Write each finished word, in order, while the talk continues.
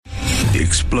The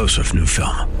explosive new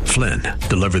film, Flynn,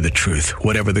 deliver the truth,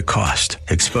 whatever the cost,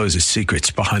 exposes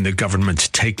secrets behind the government's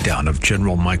takedown of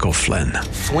General Michael Flynn.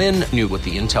 Flynn knew what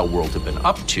the intel world had been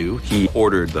up to. He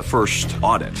ordered the first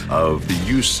audit of the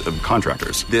use of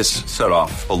contractors. This set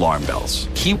off alarm bells.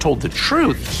 He told the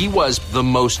truth. He was the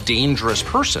most dangerous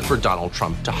person for Donald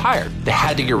Trump to hire. They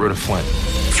had to get rid of Flynn.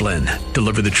 Flynn,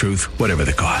 deliver the truth, whatever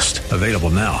the cost. Available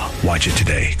now. Watch it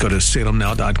today. Go to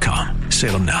salemnow.com.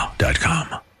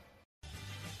 salemnow.com.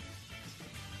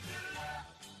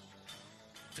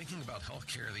 Thinking about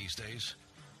healthcare these days?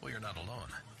 Well, you're not alone.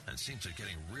 And it seems that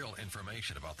getting real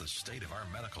information about the state of our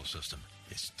medical system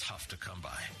is tough to come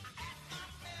by.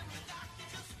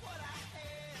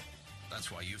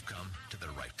 That's why you've come to the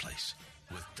right place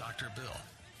with Dr. Bill,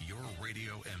 your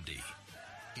radio MD.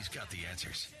 He's got the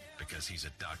answers because he's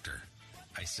a doctor.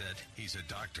 I said he's a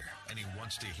doctor, and he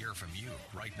wants to hear from you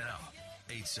right now.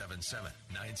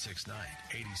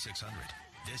 877-969-8600.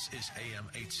 This is AM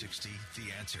 860,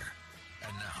 The Answer.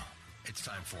 And now, it's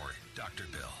time for Dr.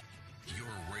 Bill, your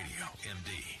radio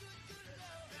MD.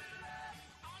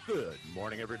 Good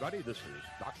morning, everybody. This is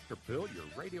Dr. Bill, your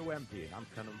radio MD, and I'm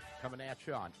coming at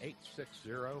you on 860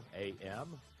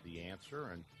 AM, The Answer.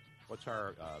 And what's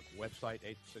our website,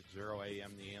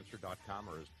 860amtheanswer.com,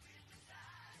 or is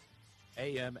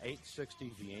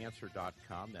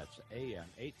AM860theanswer.com. That's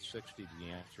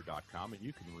AM860theanswer.com, and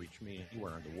you can reach me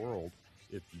anywhere in the world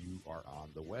if you are on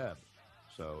the web.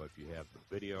 So if you have the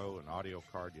video and audio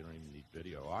card, you don't even need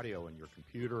video, audio in your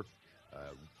computer.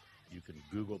 You can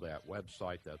Google that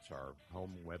website. That's our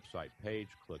home website page.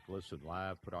 Click Listen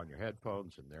Live, put on your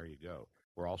headphones, and there you go.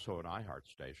 We're also an iHeart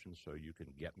station, so you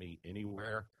can get me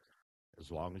anywhere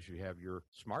as long as you have your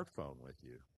smartphone with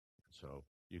you. So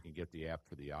you can get the app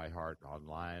for the iHeart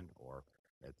online or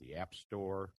at the App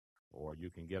Store, or you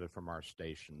can get it from our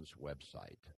station's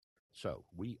website. So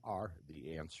we are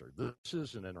The Answer. This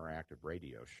is an interactive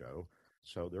radio show,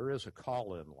 so there is a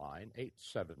call-in line,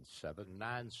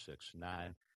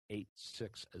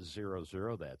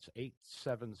 877-969-8600. That's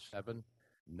 877-969-8600.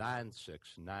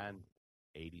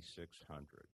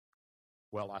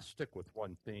 Well, I stick with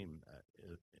one theme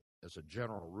as a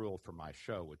general rule for my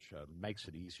show, which makes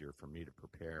it easier for me to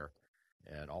prepare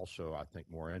and also, I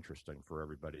think, more interesting for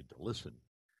everybody to listen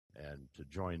and to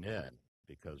join in,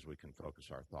 because we can focus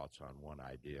our thoughts on one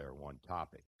idea or one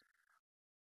topic.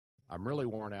 I'm really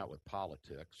worn out with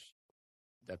politics.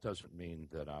 That doesn't mean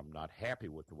that I'm not happy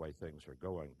with the way things are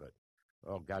going, but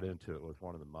got into it with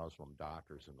one of the Muslim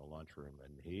doctors in the lunchroom,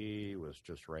 and he was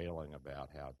just railing about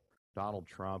how Donald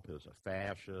Trump is a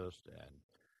fascist, and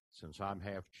since I'm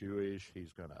half Jewish,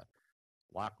 he's going to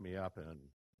lock me up in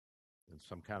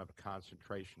some kind of a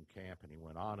concentration camp. And he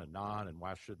went on, and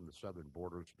why shouldn't the southern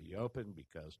borders be open?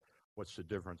 Because what's the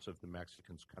difference if the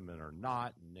Mexicans come in or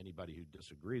not? And anybody who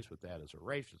disagrees with that is a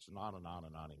racist, and on and on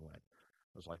and on he went.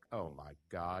 I was like, oh, my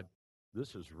God,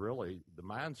 this is really the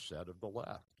mindset of the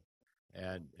left.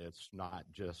 And it's not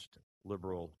just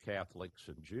liberal Catholics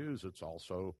and Jews. It's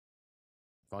also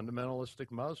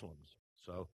fundamentalistic Muslims.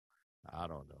 So I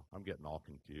don't know. I'm getting all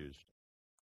confused.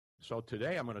 So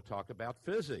today I'm going to talk about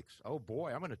physics. Oh,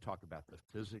 boy, I'm going to talk about the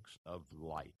physics of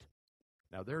light.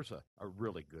 Now, there's a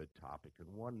really good topic,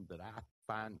 and one that I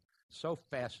find so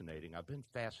fascinating. I've been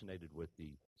fascinated with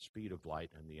the speed of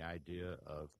light and the idea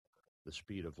of the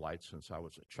speed of light since I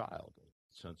was a child,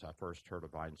 since I first heard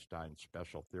of Einstein's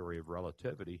special theory of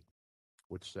relativity,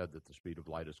 which said that the speed of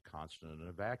light is constant in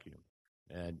a vacuum.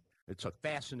 And it's a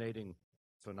fascinating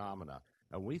phenomena,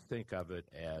 and we think of it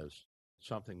as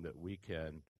something that we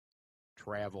can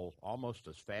travel almost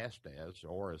as fast as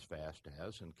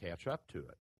and catch up to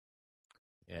it.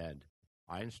 And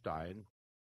Einstein,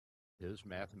 his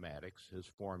mathematics, his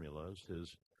formulas,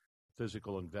 his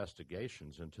physical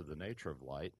investigations into the nature of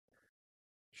light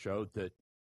showed that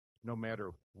no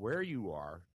matter where you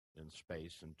are in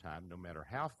space and time, no matter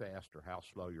how fast or how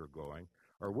slow you're going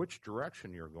or which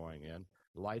direction you're going in,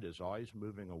 light is always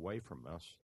moving away from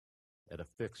us at a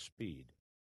fixed speed,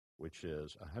 which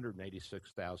is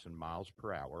 186,000 miles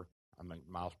per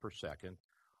second,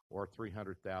 or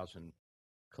 300,000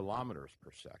 kilometers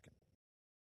per second.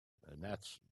 And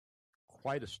that's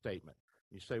quite a statement.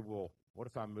 You say, well, what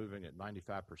if I'm moving at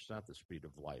 95% the speed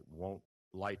of light? Won't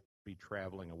light be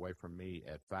traveling away from me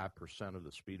at 5% of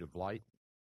the speed of light?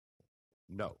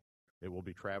 No, it will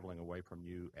be traveling away from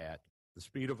you at the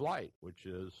speed of light, which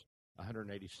is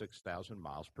 186,000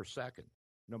 miles per second,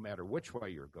 no matter which way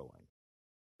you're going.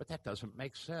 But that doesn't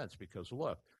make sense because,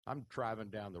 look, I'm driving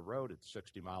down the road at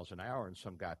 60 miles an hour and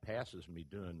some guy passes me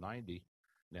doing 90.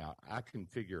 Now, I can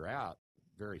figure out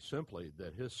very simply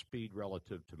that his speed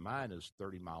relative to mine is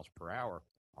 30 miles per hour,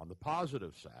 on the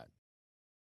positive side.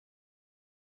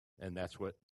 And that's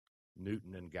what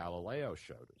Newton and Galileo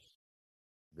showed us,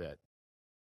 that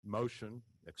motion,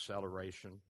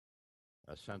 acceleration,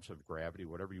 a sense of gravity,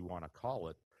 whatever you want to call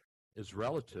it, is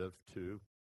relative to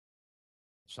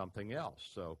something else.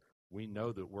 So we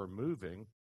know that we're moving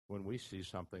when we see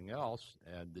something else,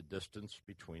 and the distance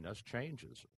between us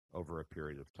changes over a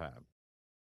period of time.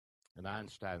 And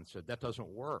Einstein said that doesn't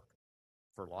work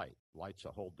for light. Light's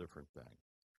a whole different thing.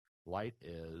 Light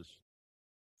is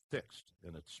fixed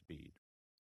in its speed.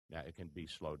 Now, it can be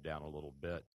slowed down a little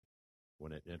bit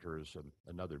when it enters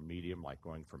another medium, like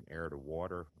going from air to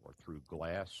water or through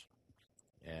glass.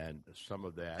 And some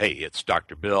of that... Hey, it's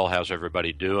Dr. Bill. How's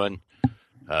everybody doing?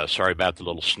 Sorry about the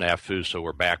little snafu, so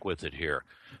we're back with it here.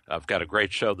 I've got a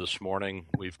great show this morning.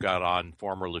 We've got on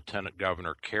former Lieutenant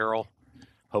Governor Carroll.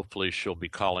 Hopefully she'll be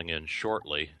calling in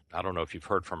shortly. I don't know if you've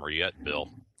heard from her yet,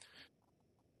 Bill.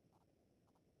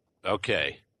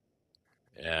 Okay.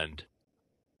 And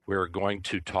we're going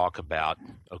to talk about,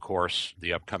 of course,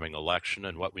 the upcoming election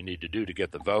and what we need to do to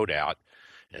get the vote out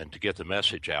and to get the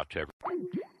message out to everyone.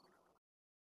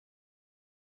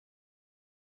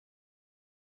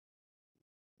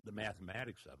 The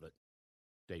mathematics of it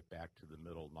date back to the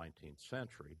middle 19th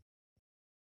century,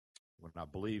 when I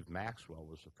believe Maxwell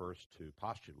was the first to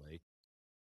postulate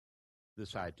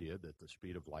this idea that the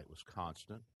speed of light was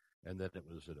constant and that it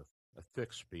was at a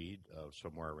fixed speed of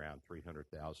somewhere around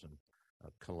 300,000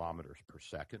 kilometers per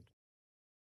second.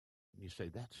 And you say,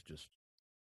 that's just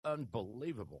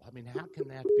unbelievable. I mean, how can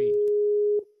that be?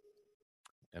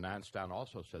 And Einstein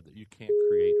also said that you can't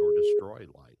create or destroy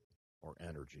light or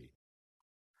energy.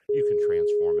 You can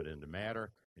transform it into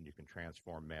matter, and you can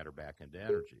transform matter back into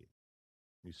energy.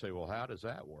 You say, well, how does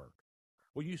that work?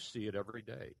 Well, you see it every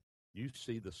day. You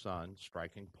see the sun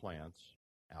striking plants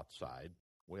outside.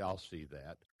 We all see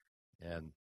that.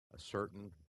 And a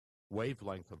certain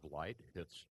wavelength of light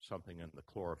hits something in the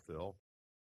chlorophyll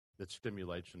that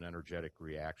stimulates an energetic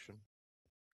reaction.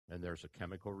 And there's a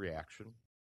chemical reaction,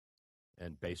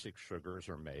 and basic sugars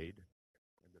are made.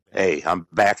 Hey, I'm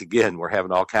back again. We're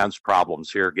having all kinds of problems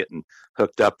here getting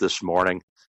hooked up this morning.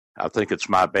 I think it's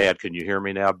my bad. Can you hear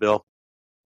me now, Bill?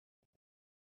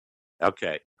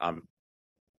 Okay.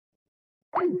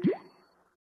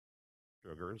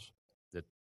 Sugars that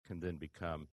can then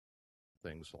become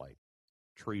things like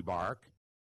tree bark,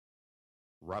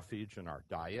 roughage in our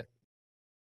diet.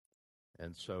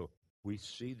 And so we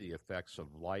see the effects of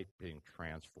light being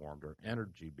transformed or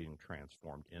energy being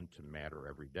transformed into matter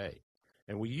every day.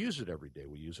 And we use it every day.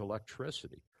 We use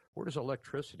electricity. Where does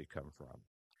electricity come from?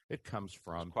 It comes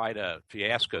from... It's quite a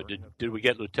fiasco. Did we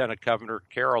get Lieutenant Governor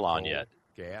Carroll on yet?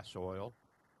 Gas, oil,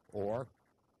 or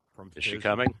from... Is she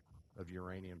coming? ...of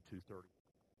uranium-230.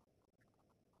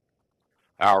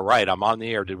 All right, I'm on the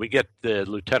air. Did we get the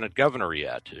Lieutenant Governor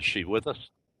yet? Is she with us?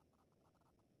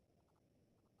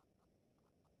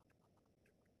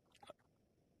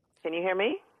 Can you hear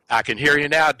me? I can hear you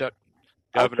now,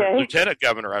 Governor, okay. Lieutenant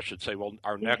Governor, I should say. Well,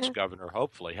 our next governor,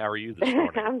 hopefully. How are you this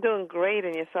morning? I'm doing great,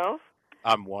 and yourself?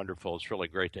 I'm wonderful. It's really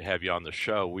great to have you on the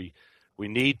show. We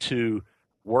need to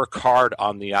work hard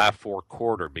on the I-4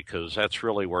 corridor because that's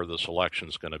really where this election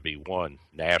is going to be won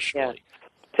nationally. Yes.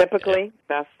 Typically,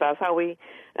 that's what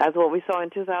we saw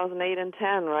in 2008 and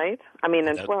 10, right? I mean,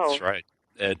 in 12. That's right.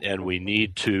 And we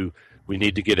need to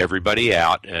get everybody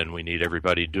out, and we need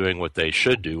everybody doing what they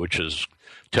should do, which is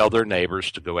tell their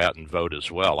neighbors to go out and vote as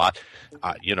well.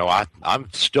 I'm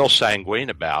still sanguine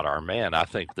about our man. I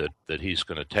think that he's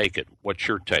going to take it. What's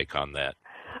your take on that?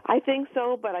 I think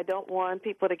so, but I don't want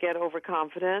people to get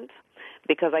overconfident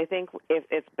because I think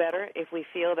it's better if we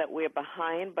feel that we're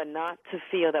behind, but not to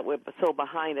feel that we're so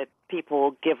behind that people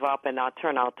will give up and not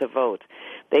turn out to vote.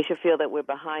 They should feel that we're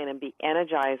behind and be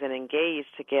energized and engaged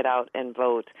to get out and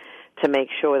vote to make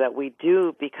sure that we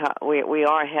do because we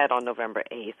are ahead on November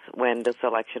 8th when this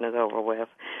election is over with.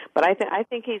 But I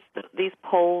think these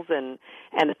polls and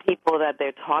the people that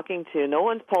they're talking to, no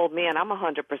one's polled me, and I'm a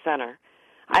 100%er.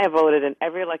 I have voted in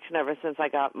every election ever since I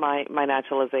got my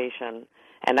naturalization,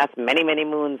 and that's many, many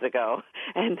moons ago.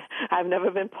 And I've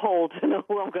never been polled to know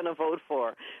who I'm going to vote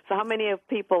for. So how many of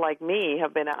people like me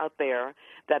have been out there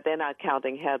that they're not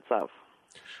counting heads of?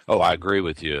 Oh, I agree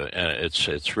with you.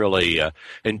 It's really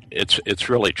and it's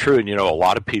really true. And a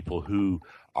lot of people who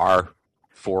are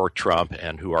for Trump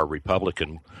and who are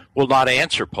Republican will not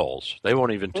answer polls. They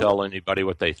won't even tell anybody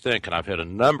what they think. And I've had a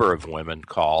number of women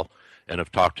call and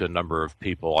have talked to a number of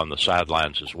people on the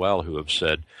sidelines as well who have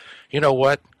said, you know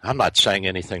what, I'm not saying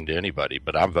anything to anybody,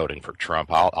 but I'm voting for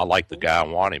Trump. I like the guy. I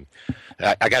want him.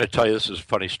 I got to tell you, this is a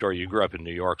funny story. You grew up in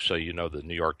New York, so you know the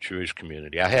New York Jewish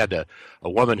community. I had a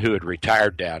woman who had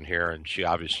retired down here, and she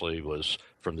obviously was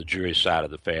from the Jewish side of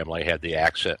the family, had the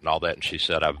accent and all that, and she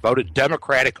said, I've voted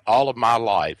Democratic all of my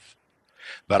life,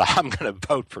 but I'm going to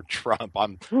vote for Trump.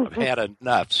 I've had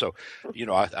enough. So, you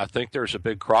know, I think there's a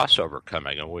big crossover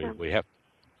coming, and we have.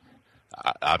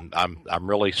 I'm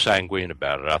really sanguine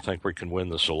about it. I think we can win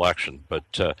this election,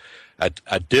 but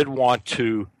I did want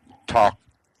to talk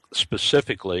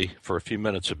specifically for a few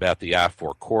minutes about the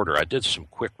I-4 corridor. I did some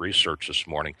quick research this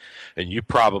morning, and you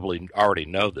probably already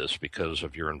know this because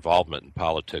of your involvement in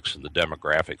politics and the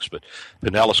demographics, but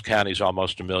Pinellas County is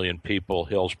almost 1 million people,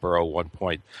 Hillsborough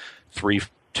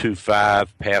 1.325,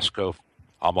 Pasco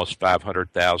almost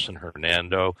 500,000,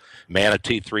 Hernando,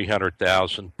 Manatee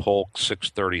 300,000, Polk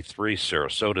 633,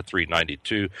 Sarasota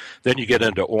 392. Then you get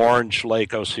into Orange,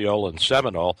 Lake, Osceola, and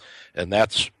Seminole, and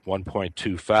that's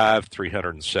 1.25,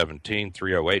 317,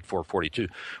 308, 442.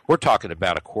 We're talking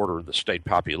about a quarter of the state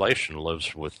population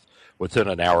lives within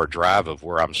an hour drive of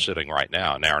where I'm sitting right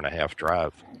now, an hour and a half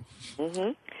drive.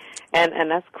 Mm-hmm.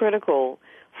 And that's critical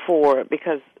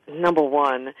because, number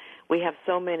one, we have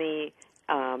so many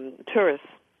tourists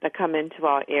that come into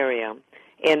our area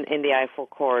in the I-4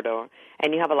 corridor,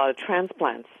 and you have a lot of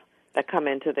transplants that come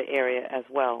into the area as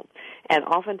well. And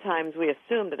oftentimes we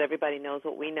assume that everybody knows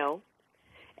what we know,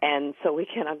 and so we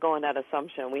cannot go on that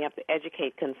assumption. We have to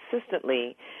educate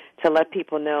consistently to let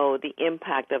people know the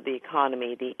impact of the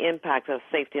economy, the impact of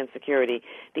safety and security,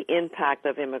 the impact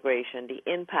of immigration, the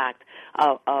impact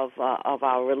of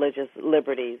our religious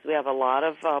liberties. We have a lot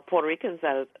of Puerto Ricans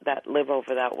that live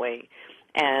over that way,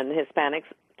 and Hispanics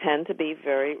tend to be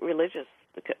very religious,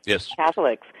 yes.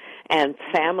 Catholics, and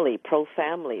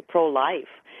pro-family, pro-life.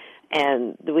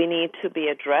 And we need to be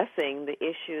addressing the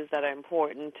issues that are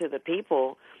important to the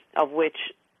people, of which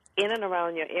in and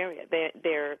around your area,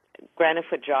 they're granted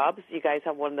for jobs. You guys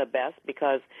have one of the best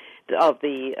because of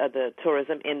the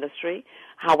tourism industry.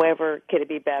 However, could it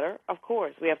be better? Of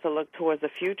course. We have to look towards the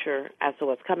future as to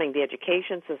what's coming. The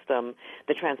education system,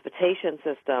 the transportation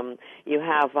system. You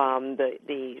have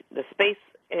the space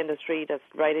industry that's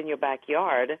right in your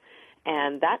backyard,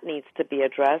 and that needs to be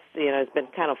addressed. You know, it's been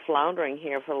kind of floundering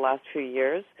here for the last few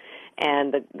years,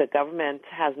 and the government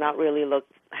has not really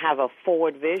have a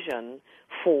forward vision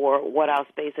for what our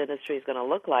space industry is going to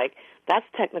look like. That's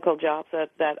technical jobs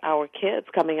that our kids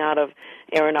coming out of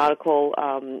aeronautical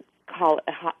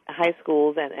high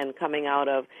schools and coming out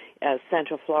of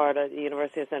Central Florida, the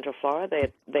University of Central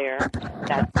Florida,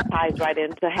 that ties right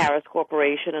into Harris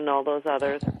Corporation and all those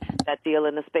others that deal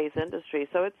in the space industry.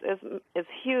 So it's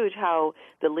huge how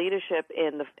the leadership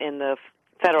in the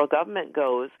federal government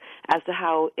goes as to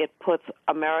how it puts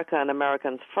America and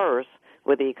Americans first,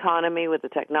 with the economy, with the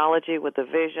technology, with the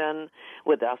vision,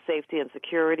 with our safety and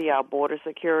security, our border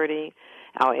security,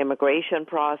 our immigration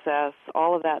process.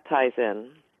 All of that ties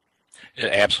in.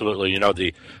 Absolutely. You know,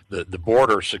 the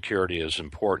border security is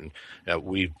important.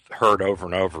 We've heard over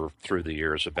and over through the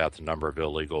years about the number of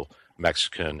illegal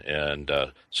Mexican and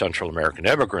Central American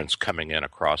immigrants coming in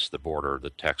across the border, the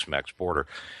Tex-Mex border.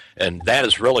 And that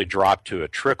has really dropped to a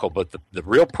trickle. But the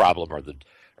real problem are the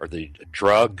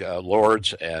drug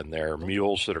lords and their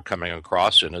mules that are coming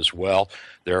across. And as well,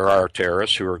 there are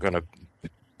terrorists who are going to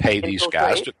pay these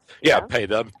guys to pay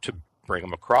them to bring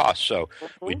them across. So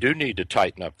we do need to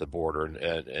tighten up the border,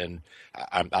 and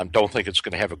I don't think it's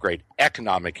going to have a great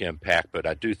economic impact, but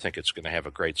I do think it's going to have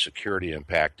a great security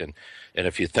impact. And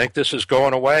if you think this is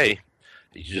going away,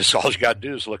 all you got to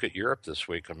do is look at Europe this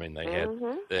week. I mean,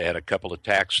 they had a couple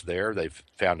attacks there. They've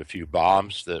found a few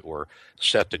bombs that were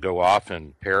set to go off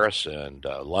in Paris and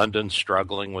London,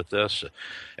 struggling with this.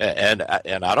 And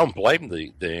I don't blame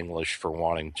the English for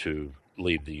wanting to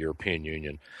leave the European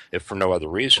Union, if for no other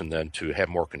reason than to have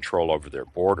more control over their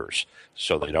borders,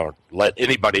 so they don't let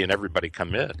anybody and everybody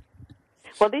come in.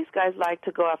 Well, these guys like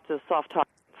to go after soft targets,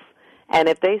 and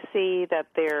if they see that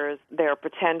there's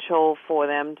potential for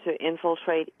them to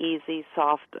infiltrate easy,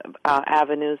 soft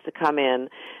avenues to come in,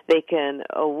 they can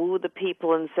woo the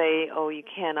people and say, oh, you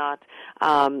cannot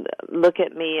look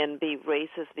at me and be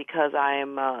racist because I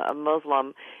am a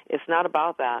Muslim. It's not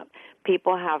about that.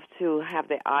 People have to have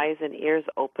their eyes and ears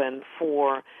open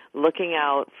for looking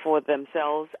out for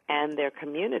themselves and their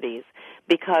communities,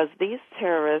 because these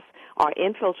terrorists are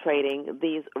infiltrating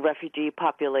these refugee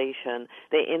population.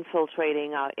 They're infiltrating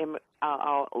infiltrating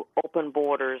our open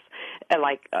borders.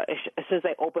 Since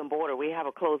they open border, we have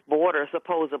a closed border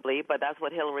supposedly, but that's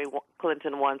what Hillary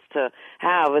Clinton wants to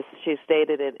have. She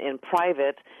stated it in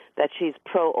private that she's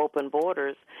pro-open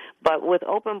borders. But with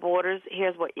open borders,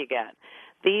 here's what you get.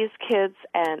 These kids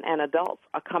and adults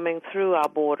are coming through our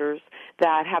borders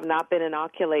that have not been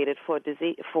inoculated for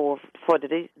diseases.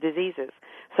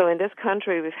 So in this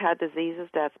country, we've had diseases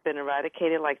that's been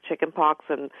eradicated, like chickenpox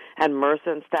and MRSA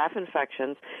and staph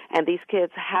infections, and these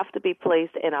kids have to be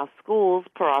placed in our schools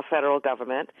per our federal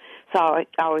government. So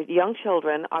our young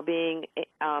children are being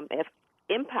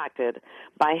impacted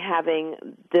by having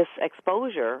this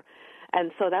exposure.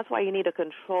 And so that's why you need a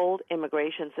controlled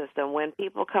immigration system. When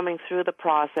people coming through the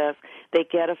process, they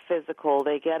get a physical,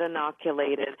 they get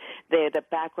inoculated, the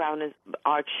background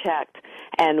are checked.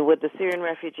 And with the Syrian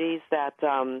refugees that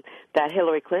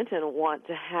Hillary Clinton wants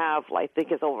to have, I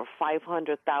think it's over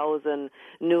 500,000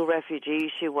 new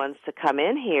refugees she wants to come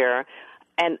in here.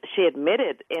 And she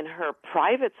admitted in her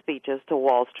private speeches to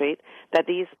Wall Street that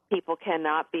these people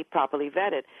cannot be properly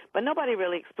vetted. But nobody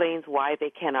really explains why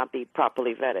they cannot be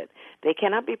properly vetted. They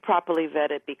cannot be properly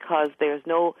vetted because there's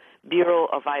no Bureau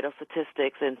of Vital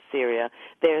Statistics in Syria.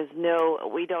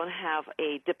 We don't have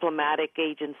a diplomatic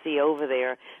agency over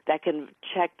there that can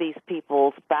check these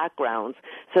people's backgrounds.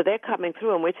 So they're coming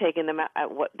through, and we're taking them at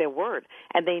their word.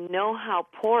 And they know how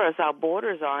porous our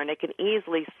borders are, and they can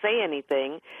easily say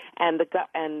anything. And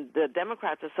the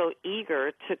Democrats are so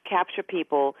eager to capture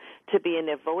people to be in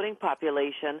their voting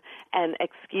population and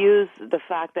excuse the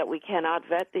fact that we cannot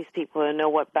vet these people and know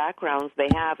what backgrounds they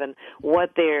have and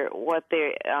what their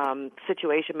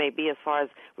situation may be as far as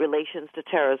relations to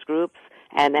terrorist groups,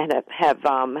 and have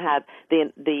had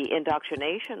the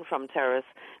indoctrination from terrorist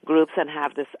groups and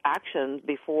have this action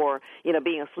before,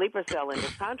 being a sleeper cell in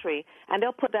this country, and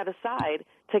they'll put that aside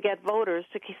to get voters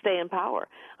to stay in power.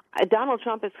 Donald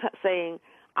Trump is saying,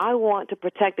 I want to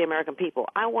protect the American people.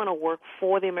 I want to work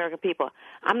for the American people.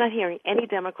 I'm not hearing any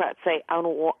Democrat say, I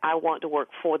want to work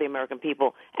for the American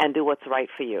people and do what's right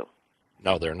for you.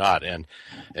 No, they're not. And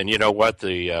you know what?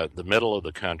 The middle of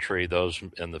the country, those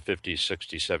in the $50,000,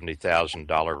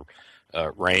 $60,000,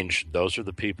 $70,000 range, those are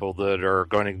the people that are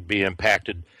going to be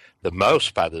impacted the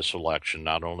most by this election,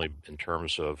 not only in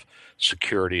terms of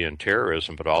security and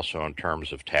terrorism, but also in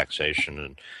terms of taxation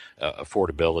and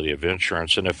affordability of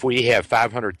insurance. And if we have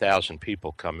 500,000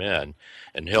 people come in,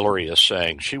 and Hillary is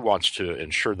saying she wants to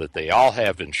ensure that they all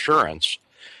have insurance,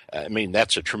 I mean,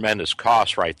 that's a tremendous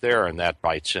cost right there, and that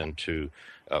bites into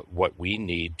what we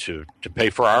need to pay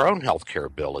for our own health care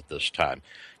bill at this time.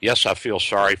 Yes, I feel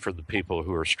sorry for the people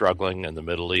who are struggling in the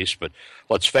Middle East, but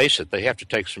let's face it, they have to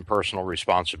take some personal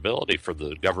responsibility for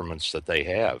the governments that they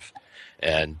have.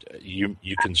 And you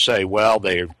can say, well,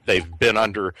 they've been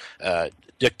under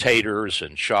dictators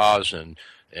and shahs and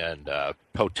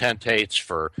potentates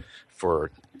for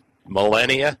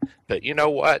millennia, but you know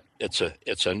what? It's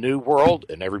a new world,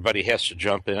 and everybody has to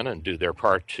jump in and do their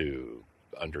part to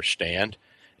understand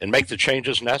and make the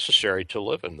changes necessary to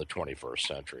live in the 21st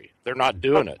century. They're not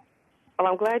doing it. Well,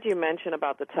 I'm glad you mentioned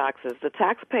about the taxes. The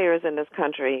taxpayers in this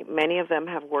country, many of them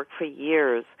have worked for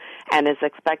years and is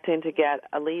expecting to get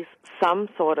at least some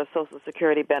sort of Social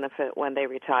Security benefit when they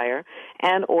retire,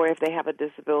 and or if they have a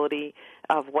disability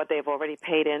of what they've already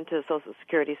paid into the Social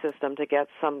Security system to get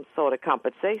some sort of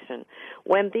compensation.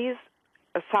 When these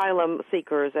asylum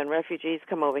seekers and refugees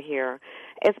come over here,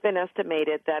 it's been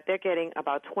estimated that they're getting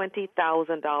about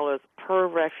 $20,000 per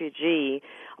refugee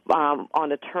on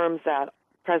the terms that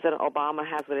President Obama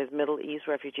has with his Middle East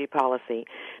refugee policy.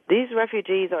 These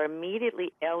refugees are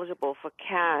immediately eligible for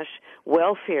cash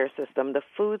welfare system, the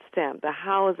food stamp, the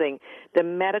housing, the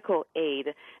medical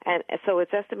aid, and so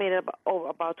it's estimated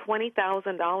about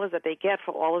 $20,000 that they get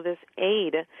for all of this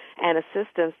aid and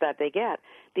assistance that they get.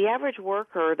 The average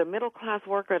worker, the middle-class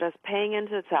worker that's paying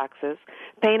into the taxes,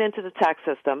 paying into the tax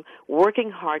system, working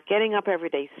hard, getting up every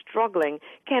day, struggling,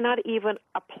 cannot even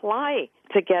apply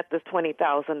to get this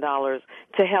 $20,000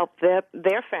 to help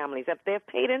their families if they've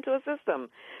paid into a system.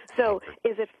 So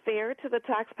is it fair to the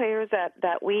taxpayers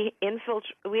that we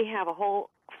have a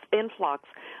whole influx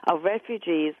of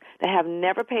refugees that have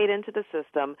never paid into the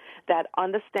system, that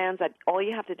understands that all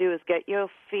you have to do is get your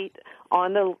feet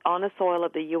on the soil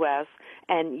of the U.S.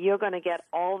 and you're going to get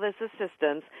all this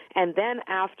assistance, and then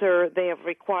after they have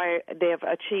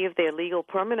achieved their legal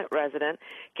permanent resident,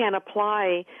 can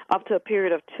apply up to a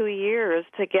period of 2 years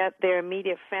to get their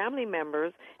immediate family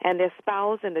members and their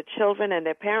spouse and their children and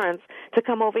their parents to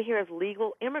come over here as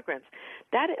legal immigrants.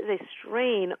 That is a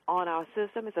strain on our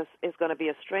system. It's going to be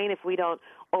a strain strain if we don't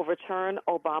overturn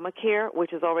Obamacare,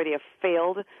 which is already a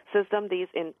failed system. These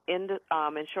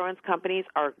insurance companies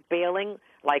are bailing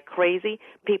like crazy.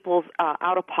 People's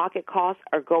out-of-pocket costs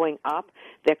are going up.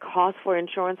 Their costs for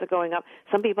insurance are going up.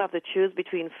 Some people have to choose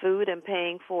between food and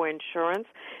paying for insurance.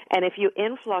 And if you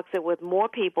influx it with more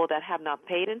people that have not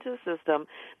paid into the system,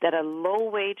 that are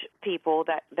low-wage people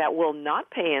that will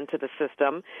not pay into the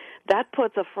system, that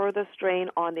puts a further strain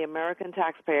on the American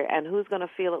taxpayer. And who's going to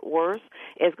feel it worse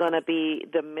is going to be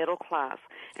the middle class.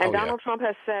 And Donald Trump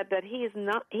has said that he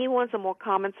wants a more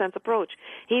common sense approach.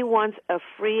 He wants a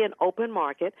free and open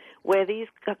market where these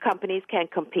companies can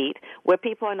compete, where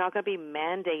people are not going to be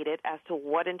mandated as to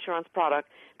what insurance product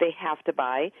they have to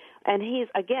buy. And he's,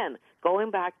 again,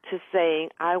 going back to saying,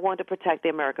 I want to protect the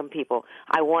American people.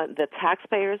 I want the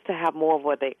taxpayers to have more of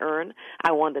what they earn.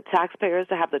 I want the taxpayers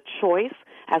to have the choice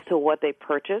as to what they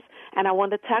purchase. And I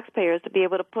want the taxpayers to be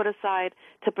able to put aside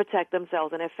to protect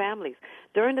themselves and their families.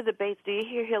 During the debates, do you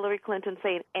hear Hillary Clinton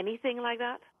saying anything like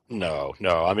that? No.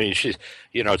 I mean, she's,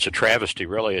 it's a travesty,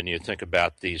 really. And you think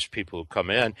about these people who come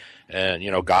in and,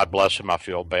 God bless them, I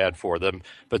feel bad for them.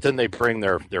 But then they bring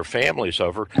their families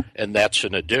over, and that's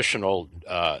an additional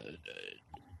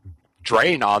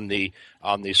drain on the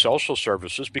social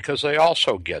services, because they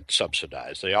also get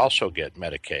subsidized. They also get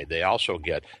Medicaid. They also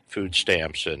get food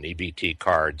stamps and EBT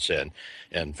cards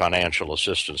and financial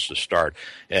assistance to start.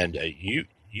 And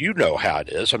you know how it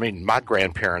is. I mean, my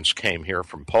grandparents came here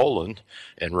from Poland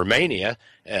and Romania,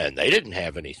 and they didn't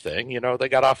have anything. They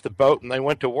got off the boat and they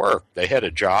went to work. They had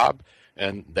a job,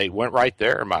 and they went right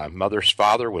there. My mother's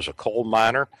father was a coal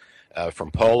miner from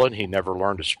Poland. He never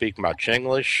learned to speak much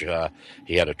English.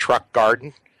 He had a truck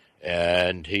garden,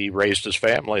 and he raised his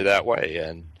family that way.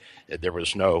 And there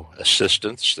was no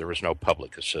assistance. There was no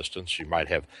public assistance. You might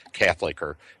have Catholic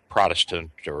or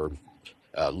Protestant or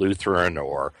Lutheran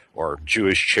or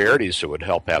Jewish charities that would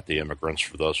help out the immigrants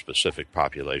for those specific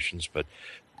populations, but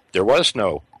there was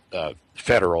no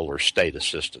federal or state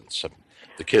assistance.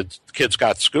 The kids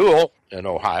got school in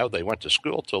Ohio. They went to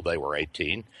school till they were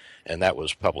 18, and that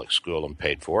was public school and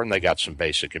paid for, and they got some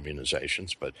basic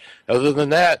immunizations. But other than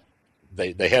that,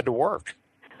 they had to work.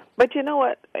 But you know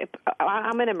what?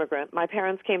 I'm an immigrant. My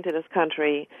parents came to this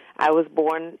country. I was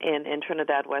born in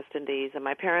Trinidad, West Indies, and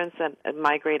my parents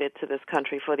migrated to this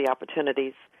country for the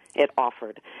opportunities it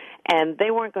offered. And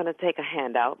they weren't going to take a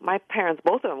handout. My parents,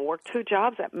 both of them, worked 2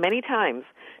 jobs at many times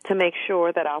to make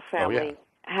sure that our family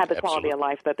had the quality of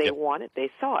life that they wanted,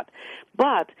 they sought.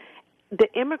 But the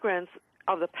immigrants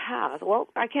of the past, well,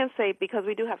 I can't say, because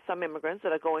we do have some immigrants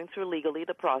that are going through legally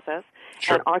the process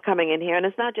and are coming in here, and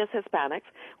it's not just Hispanics.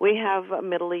 We have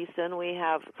Middle Eastern, we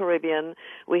have Caribbean,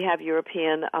 we have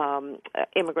European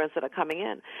immigrants that are coming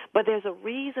in. But there's a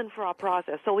reason for our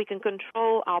process, so we can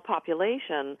control our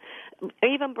population.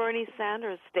 Even Bernie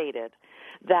Sanders stated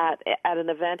that at an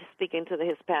event speaking to the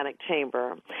Hispanic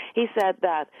Chamber, he said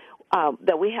that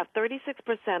we have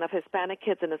 36% of Hispanic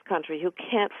kids in this country who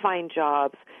can't find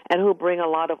jobs and who bring a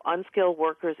lot of unskilled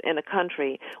workers in the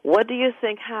country. What do you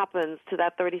think happens to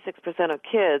that 36% of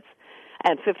kids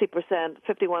and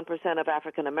 51% of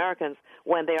African Americans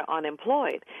when they're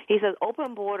unemployed? He says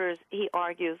open borders, he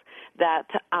argues, that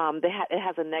it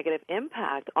has a negative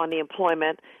impact on the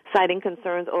employment, citing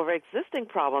concerns over existing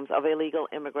problems of illegal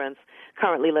immigrants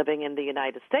currently living in the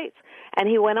United States. And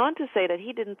he went on to say that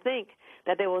he didn't think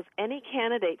that there was any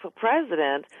candidate for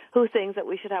president who thinks that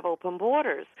we should have open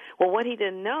borders. Well, what he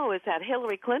didn't know is that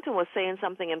Hillary Clinton was saying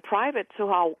something in private to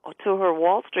her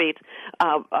Wall Street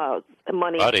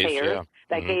money payers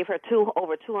that gave her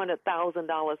over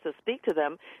 $200,000 to speak to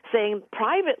them, saying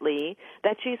privately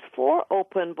that she's for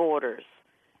open borders.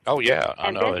 Oh, yeah, I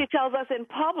know. And then she tells us in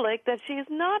public that she's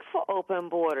not for open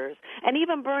borders. And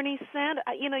even Bernie Sanders,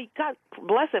 God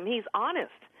bless him, he's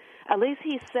honest. At least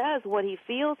he says what he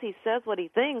feels, he says what he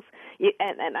thinks,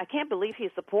 and I can't believe he's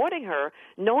supporting her,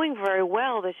 knowing very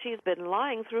well that she's been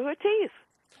lying through her teeth.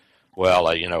 Well,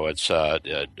 it's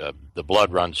the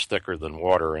blood runs thicker than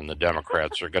water, and the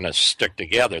Democrats are going to stick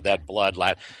together. That blood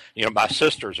line, my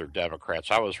sisters are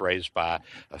Democrats. I was raised by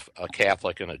a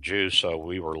Catholic and a Jew, so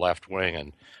we were left wing.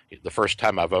 And the first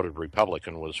time I voted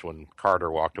Republican was when Carter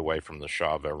walked away from the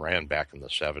Shah of Iran back in the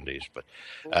 70s.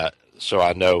 But so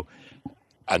I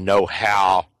know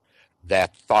how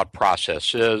that thought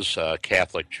process is,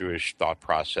 Catholic Jewish thought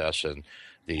process, and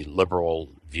the liberal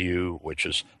view, which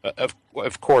is,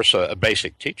 of course, a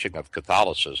basic teaching of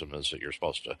Catholicism, is that you're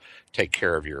supposed to take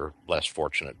care of your less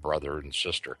fortunate brother and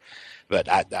sister. But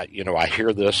I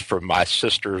hear this from my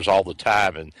sisters all the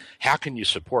time. And how can you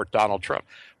support Donald Trump?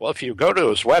 Well, if you go to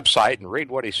his website and read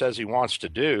what he says he wants to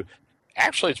do,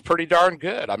 Actually, it's pretty darn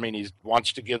good. I mean, he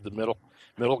wants to give the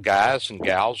middle guys and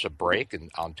gals a break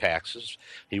on taxes.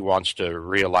 He wants to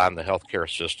realign the healthcare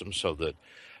system so that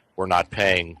we're not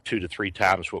paying 2 to 3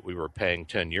 times what we were paying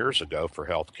 10 years ago for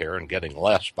health care, and getting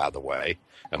less, by the way.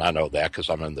 And I know that because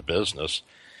I'm in the business.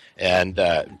 And,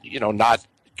 not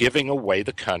giving away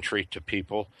the country to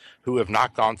people who have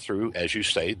not gone through, as you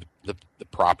say, the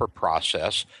proper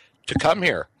process to come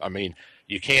here. I mean,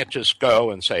 you can't just go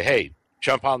and say, hey,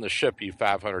 jump on the ship, you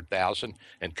 500,000,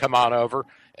 and come on over.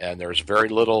 And there's very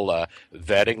little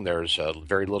vetting. There's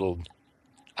very little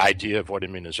idea of what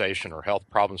immunization or health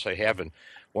problems they have. And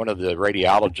one of the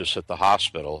radiologists at the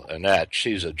hospital, Annette,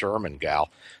 she's a German gal,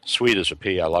 sweet as a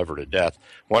pea. I love her to death.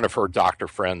 One of her doctor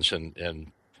friends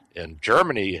in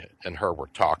Germany and her were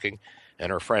talking,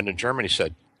 and her friend in Germany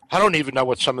said, I don't even know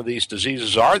what some of these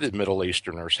diseases are that Middle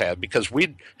Easterners have, because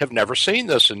we have never seen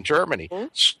this in Germany.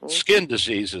 Skin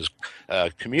diseases,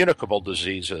 communicable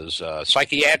diseases,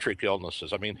 psychiatric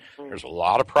illnesses. I mean, there's a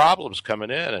lot of problems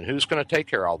coming in, and who's going to take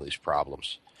care of all these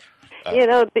problems?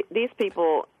 These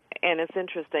people, and it's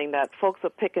interesting that folks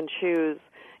will pick and choose.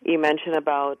 You mentioned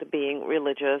about being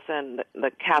religious and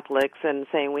the Catholics and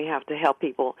saying we have to help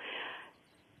people.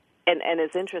 And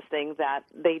it's interesting that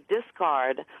they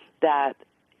discard that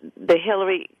the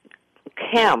Hillary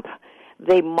camp,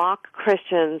 they mock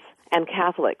Christians and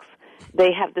Catholics.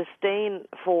 They have disdain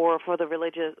for the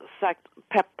religious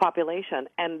population.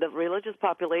 And the religious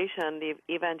population, the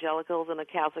evangelicals and the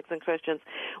Catholics and Christians,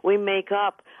 we make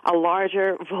up a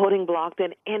larger voting bloc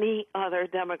than any other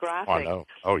demographic. I know.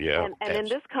 Oh, yeah. And in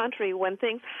this country, when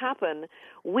things happen,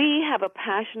 we have a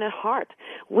passionate heart.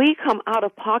 We come out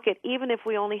of pocket. Even if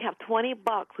we only have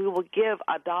 $20, we will give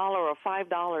 $1 or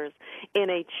 $5 in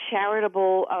a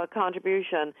charitable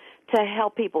contribution to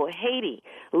help people. Haiti,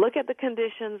 look at the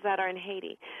conditions that are in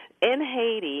Haiti. In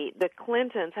Haiti, the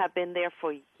Clintons have been there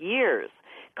for years,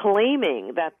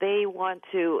 claiming that they want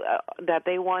to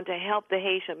help the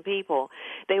Haitian people.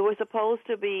 They were supposed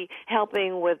to be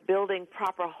helping with building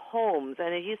proper homes,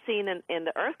 and as you've seen in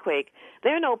the earthquake,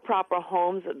 there are no proper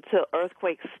homes to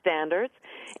earthquake standards.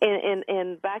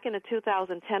 Back in the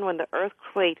 2010 when the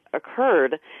earthquake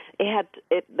occurred,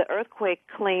 the earthquake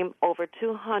claimed over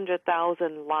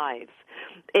 200,000 lives.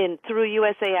 Through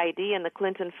USAID and the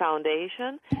Clinton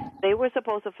Foundation, they were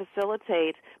supposed to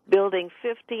facilitate building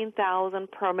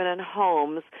 15,000 permanent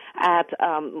homes at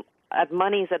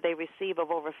monies that they receive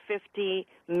of over $50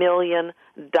 million.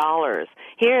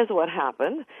 Here's what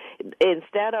happened.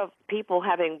 Instead of people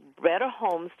having better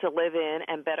homes to live in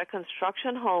and better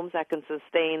construction homes that can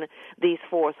sustain these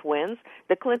force winds,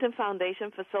 the Clinton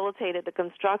Foundation facilitated the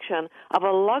construction of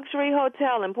a luxury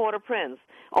hotel in Port-au-Prince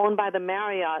owned by the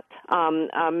Marriott,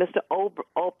 Mr.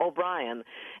 O'Brien.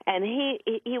 And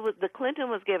the Clinton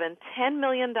was given $10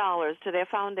 million to their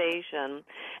foundation,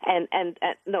 and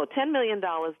 $10 million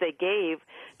they gave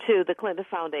to the Clinton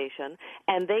Foundation,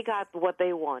 and they got what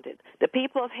they wanted. The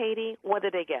people of Haiti, what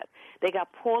did they get? They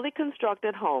got poorly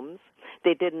constructed homes.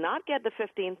 They did not get the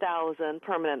 15,000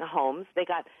 permanent homes. They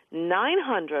got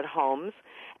 900 homes,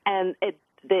 and it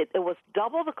was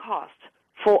double the cost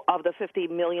of the $50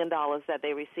 million that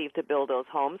they received to build those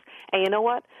homes. And you know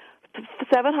what?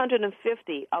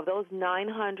 750 of those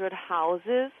 900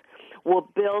 houses were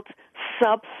built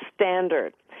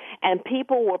substandard, and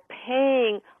people were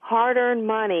paying hard-earned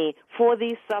money for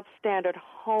these substandard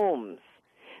homes.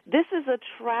 This is a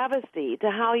travesty to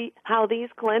how these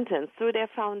Clintons, through their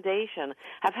foundation,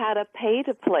 have had a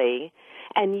pay-to-play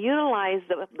and utilize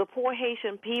the poor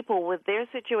Haitian people with their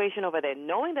situation over there,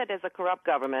 knowing that there's a corrupt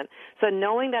government, so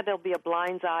knowing that there'll be a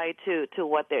blind eye to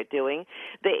what they're doing.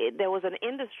 There was an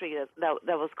industry that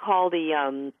was called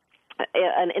an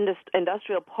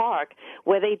industrial park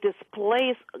where they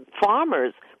displaced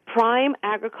farmers, prime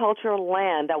agricultural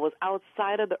land that was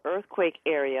outside of the earthquake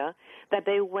area, that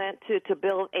they went to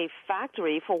build a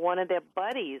factory for one of their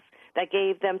buddies that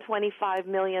gave them $25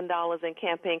 million in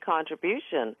campaign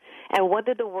contribution. And what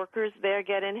did the workers there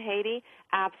get in Haiti?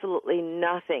 Absolutely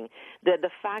nothing. The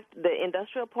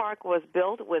industrial park was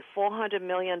built with $400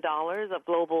 million of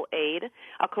global aid.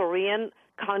 A Korean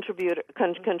contributor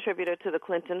to the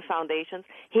Clinton Foundations.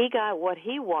 He got what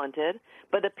he wanted,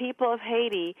 but the people of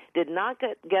Haiti did not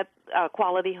get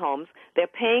quality homes. They're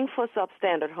paying for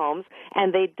substandard homes,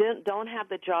 and they don't have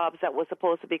the jobs that were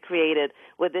supposed to be created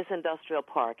with this industrial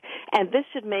park. And this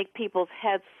should make people's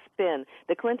heads spin.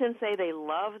 The Clintons say they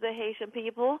love the Haitian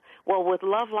people. Well, with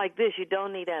love like this, you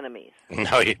don't need enemies.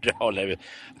 No, you don't.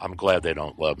 I'm glad they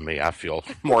don't love me. I feel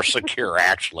more secure,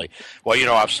 actually. Well,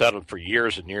 I've said it for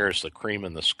years and years, the cream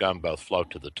and the scum both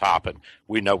float to the top, and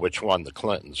we know which one the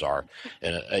Clintons are.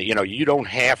 And, you don't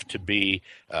have to be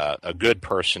a good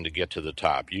person to get to the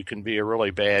top. You can be a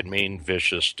really bad, mean,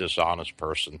 vicious, dishonest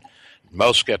person.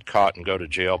 Most get caught and go to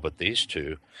jail, but these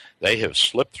two, they have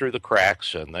slipped through the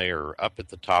cracks, and they are up at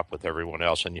the top with everyone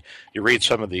else. And you read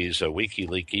some of these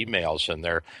WikiLeaks emails, and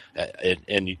they're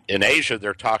in Asia,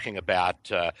 they're talking about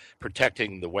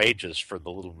protecting the wages for the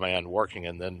little man working,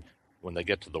 and then when they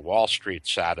get to the Wall Street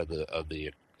side of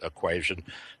the equation,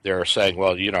 they're saying,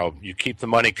 well, you keep the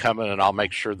money coming, and I'll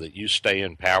make sure that you stay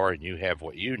in power and you have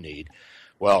what you need.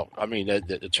 Well, I mean,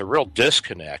 it's a real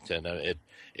disconnect, and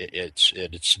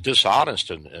it's dishonest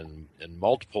in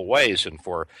multiple ways. And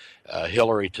for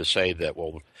Hillary to say that,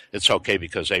 well, it's okay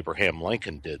because Abraham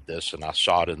Lincoln did this, and I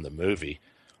saw it in the movie.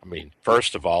 I mean,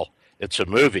 first of all, it's a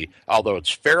movie, although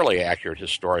it's fairly accurate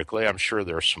historically. I'm sure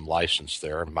there's some license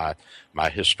there. My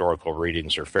historical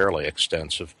readings are fairly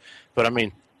extensive. But, I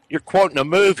mean, you're quoting a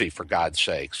movie, for God's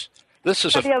sakes. This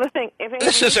is the other thing.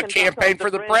 This is a campaign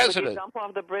for the president. Jump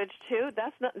off the bridge too.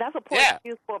 That's a poor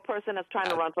excuse for a person that's trying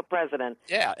to run for president.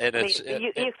 Yeah, and it's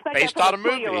based on a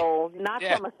movie, not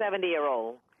from a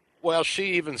 70-year-old. Well,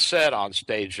 she even said on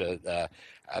stage,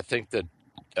 I think that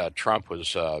Trump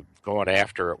was going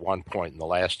after her at one point in the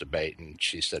last debate, and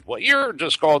she said, "Well, you're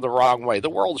just going the wrong way. The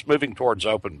world's moving towards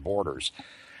open borders."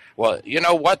 Well, you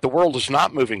know what? The world is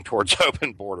not moving towards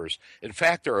open borders. In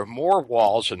fact, there are more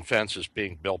walls and fences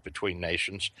being built between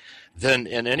nations than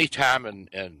in any time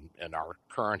in our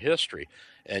current history.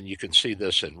 And you can see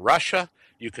this in Russia.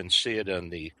 You can see it in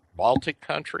the Baltic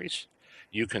countries.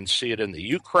 You can see it in the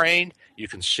Ukraine. You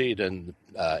can see it in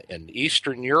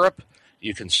Eastern Europe.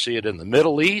 You can see it in the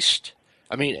Middle East.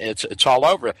 I mean, it's all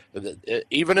over.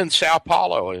 Even in Sao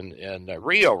Paulo, in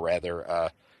Rio,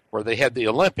 rather, where they had the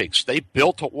Olympics, they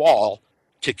built a wall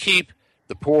to keep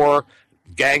the poor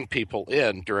gang people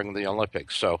in during the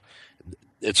Olympics. So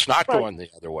it's not going the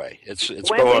other way. It's when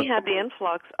going. We had the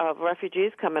influx of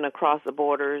refugees coming across the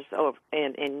borders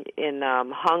in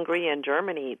Hungary and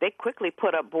Germany, they quickly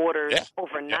put up borders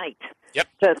overnight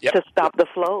to stop the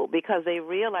flow, because they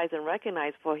realize and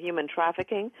recognize for human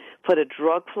trafficking, for the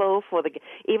drug flow,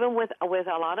 even with a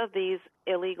lot of these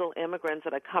illegal immigrants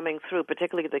that are coming through,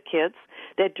 particularly the kids,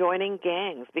 they're joining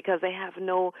gangs because they have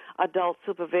no adult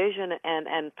supervision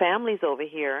and families over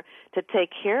here to take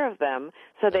care of them.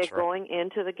 So they're going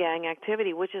into the gang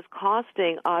activity, which is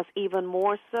costing us even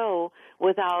more so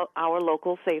without our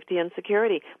local safety and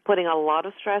security, putting a lot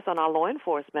of stress on our law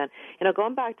enforcement.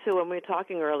 Going back to when we were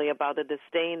talking earlier about the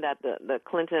disdain that the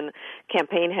Clinton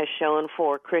campaign has shown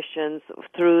for Christians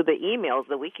through the emails,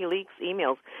 the WikiLeaks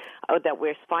emails, that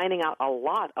we're finding out a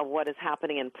lot of what is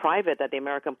happening in private that the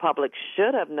American public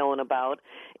should have known about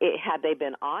had they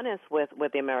been honest with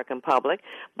the American public.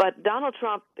 But Donald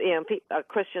Trump,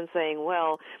 Christians saying,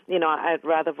 well, I'd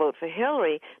rather vote for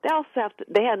Hillary,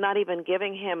 they had not even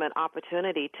given him an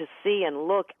opportunity to see and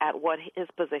look at what his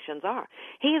positions are.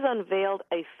 He's unveiled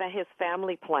his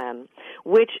family plan,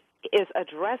 which is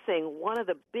addressing one of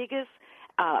the biggest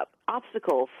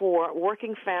obstacle for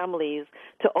working families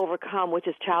to overcome, which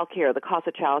is child care, the cost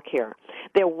of child care.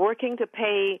 They're working to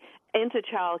pay into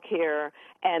child care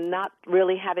and not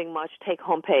really having much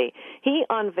take-home pay. He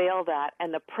unveiled that,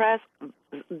 and the press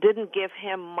didn't give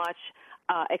him much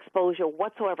exposure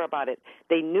whatsoever about it.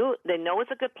 They know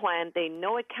it's a good plan. They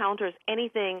know it counters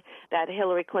anything that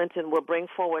Hillary Clinton will bring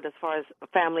forward as far as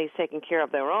families taking care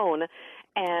of their own,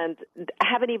 and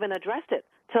haven't even addressed it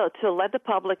to let the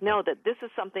public know that this is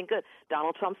something good.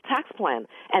 Donald Trump's tax plan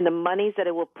and the monies that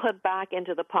it will put back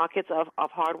into the pockets of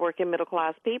hardworking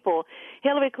middle-class people.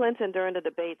 Hillary Clinton, during the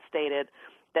debate, stated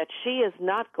that she is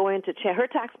not going to change. Her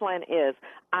tax plan is,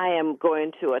 I am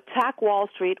going to attack Wall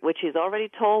Street, which she's already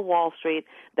told Wall Street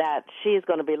that she's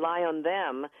going to rely on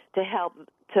them to help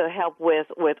with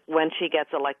when she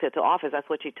gets elected to office. That's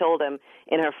what she told them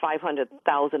in her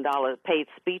 $500,000 paid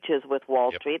speeches with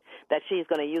Wall Street, that she's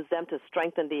going to use them to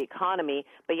strengthen the economy,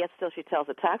 but yet still she tells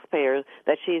the taxpayers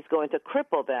that she's going to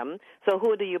cripple them. So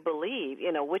who do you believe?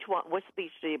 Which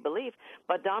speech do you believe?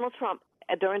 But Donald Trump,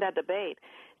 during that debate,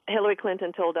 Hillary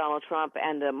Clinton told Donald Trump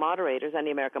and the moderators and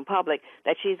the American public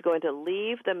that she's going to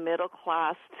leave the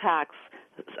middle-class tax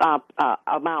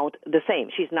amount the same.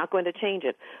 She's not going to change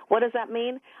it. What does that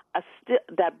mean?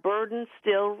 That burden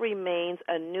still remains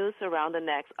a noose around the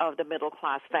necks of the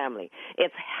middle-class family.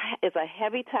 It's a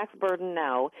heavy tax burden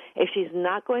now. If she's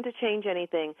not going to change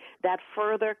anything, that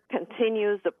further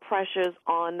continues the pressures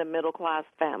on the middle-class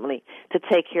family to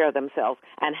take care of themselves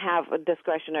and have a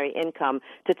discretionary income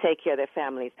to take care of their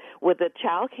families. With the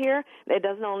child care, it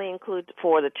doesn't only include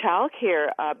for the child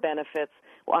care benefits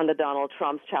under Donald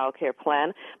Trump's child care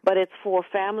plan, but it's for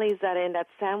families that are in that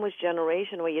sandwich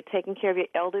generation where you're taking care of your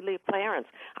elderly parents.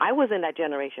 I was in that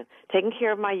generation, taking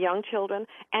care of my young children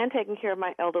and taking care of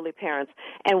my elderly parents.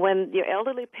 And when your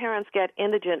elderly parents get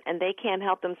indigent and they can't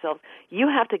help themselves, you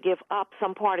have to give up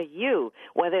some part of you,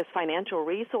 whether it's financial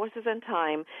resources and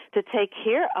time, to take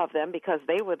care of them because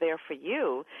they were there for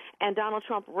you. And Donald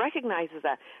Trump recognizes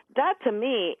that. That, to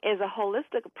me, is a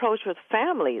holistic approach with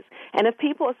families. And if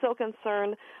people are so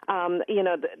concerned,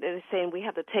 they're saying we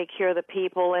have to take care of the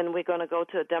people and we're going to go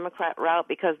to a Democrat route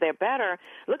because they're better.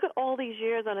 Look at all these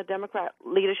years under Democrat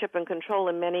leadership and control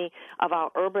in many of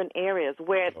our urban areas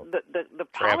where the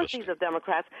policies of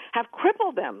Democrats have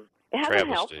crippled them. It hasn't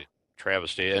helped.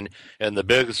 Travesty, and the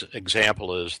big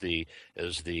example is the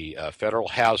federal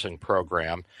housing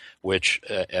program, which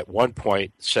at one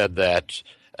point said that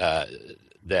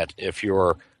if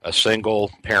you're a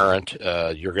single parent,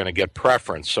 you're going to get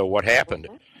preference. So what happened?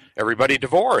 Mm-hmm. Everybody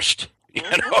divorced. You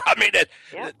know, I mean,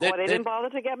 or they didn't bother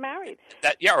to get married.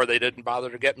 Or they didn't bother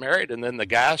to get married. And then the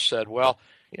guy said, "Well,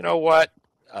 you know what?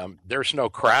 There's no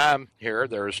crime here.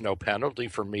 There's no penalty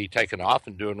for me taking off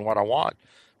and doing what I want."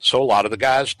 So a lot of the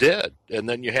guys did. And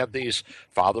then you have these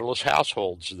fatherless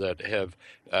households that have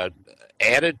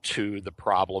added to the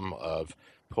problem of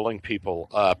pulling people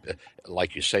up.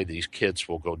 Like you say, these kids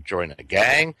will go join a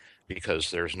gang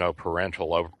because there's no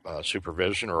parental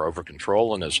supervision or over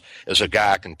control. And as a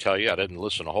guy, I can tell you, I didn't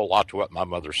listen a whole lot to what my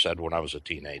mother said when I was a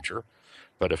teenager.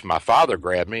 But if my father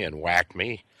grabbed me and whacked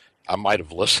me, I might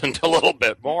have listened a little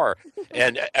bit more.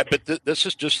 But this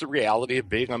is just the reality of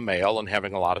being a male and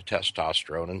having a lot of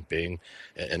testosterone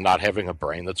and not having a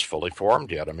brain that's fully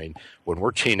formed yet. I mean, when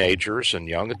we're teenagers and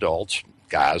young adults,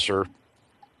 guys are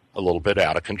a little bit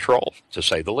out of control, to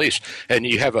say the least. And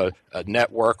you have a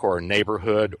network or a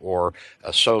neighborhood or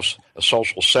a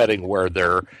social setting where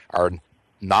there are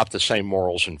not the same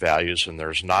morals and values, and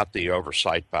there's not the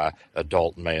oversight by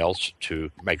adult males to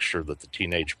make sure that the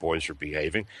teenage boys are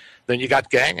behaving. Then you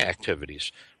got gang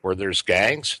activities where there's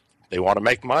gangs. They want to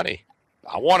make money.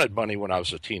 I wanted money when I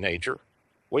was a teenager.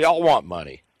 We all want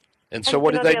money. And so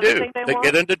what do? They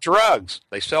get into drugs.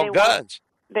 They sell guns.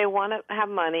 They want to have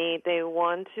money. They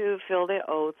want to fill their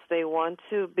oats. They want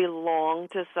to belong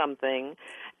to something,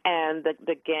 and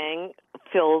the gang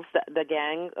fills the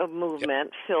gang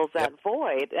movement fills that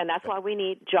void, and that's why we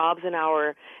need jobs in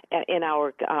our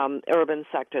urban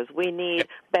sectors. We need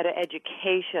better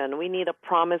education. We need a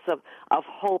promise of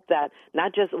hope that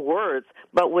not just words,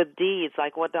 but with deeds,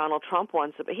 like what Donald Trump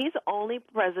wants to be. He's the only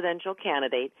presidential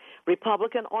candidate,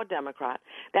 Republican or Democrat,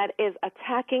 that is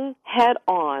attacking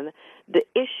head-on the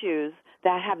issues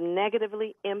that have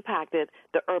negatively impacted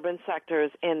the urban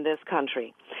sectors in this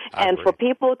country. And for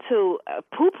people to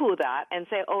poo-poo that and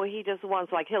say, oh, he just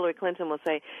wants, like Hillary Clinton will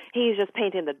say, he's just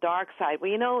painting the dark side.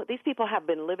 Well, you know, these people have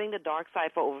been living the dark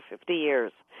side for over 50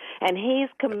 years. And he's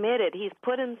committed. He's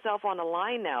put himself on the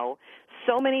line now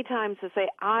so many times to say,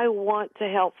 I want to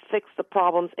help fix the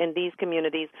problems in these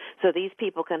communities so these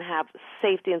people can have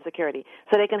safety and security,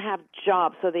 so they can have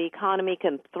jobs, so the economy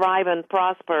can thrive and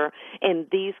prosper in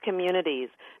these communities.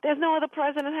 There's no other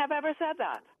president have ever said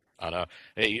that. I know.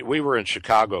 Hey, we were in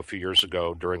Chicago a few years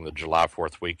ago during the July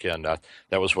 4th weekend.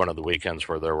 That was one of the weekends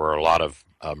where there were a lot of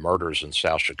murders in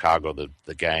South Chicago,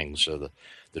 the gangs,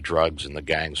 the drugs and the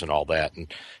gangs and all that.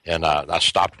 And I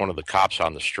stopped one of the cops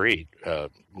on the street,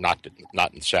 not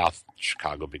in South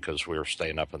Chicago because we were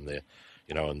staying up in the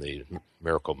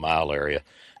Miracle Mile area.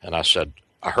 And I said,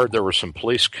 I heard there were some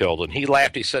police killed. And he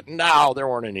laughed. He said, no, there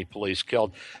weren't any police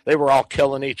killed. They were all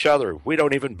killing each other. We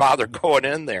don't even bother going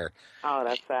in there. Oh,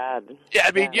 that's sad. Yeah,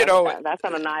 I mean, that's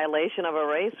an annihilation of a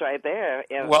race right there.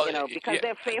 Because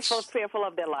they're fearful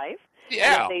of their life.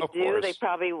 Yeah, and if they course. They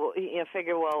probably will,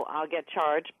 figure, well, I'll get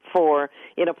charged for,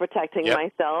 protecting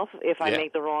myself if I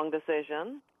make the wrong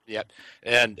decision. Yep,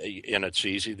 and it's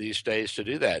easy these days to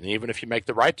do that. And even if you make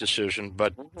the right decision,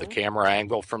 but the camera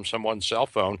angle from someone's cell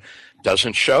phone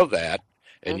doesn't show that,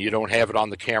 and you don't have it on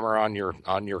the camera on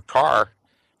your car,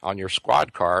 on your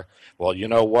squad car, well, you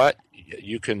know what?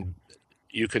 You can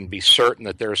be certain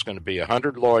that there's going to be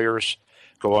 100 lawyers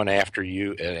going after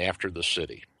you and after the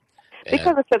city.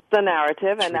 Because it fits the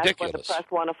narrative, and that's ridiculous. what the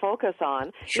press want to focus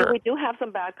on. Sure. You know, we do have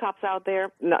some bad cops out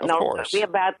there. No, Of course. we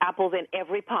have bad apples in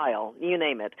every pile, you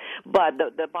name it. But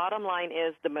the bottom line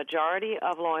is the majority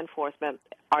of law enforcement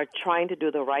are trying to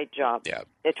do the right job. Yeah,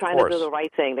 they're trying to do the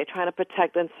right thing. They're trying to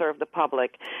protect and serve the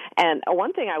public. And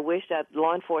one thing I wish that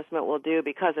law enforcement will do,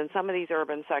 because in some of these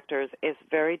urban sectors it's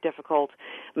very difficult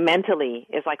mentally.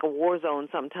 It's like a war zone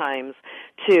sometimes.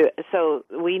 So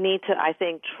we need to, I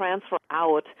think, transfer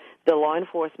out the law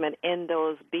enforcement in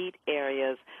those beat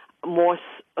areas more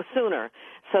sooner,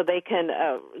 so they can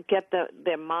get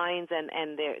their minds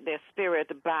and their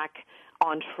spirit back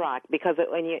on track. Because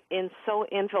when you're so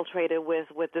infiltrated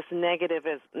with this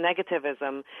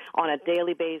negativism on a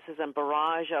daily basis and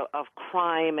barrage of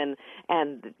crime and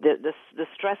the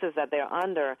stresses that they're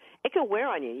under, it can wear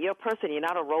on you. You're a person. You're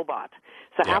not a robot.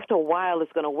 So after a while,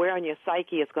 it's going to wear on your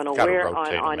psyche. It's going to wear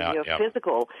on your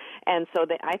physical. And so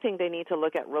I think they need to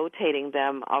look at rotating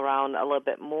them around a little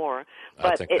bit more.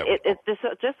 But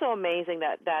it's just so amazing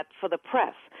that for the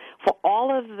press, for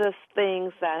all of the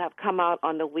things that have come out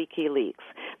on the WikiLeaks,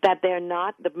 that they're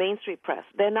not, the Main Street press,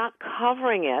 they're not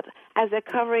covering it as they're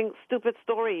covering stupid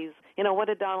stories. You know, what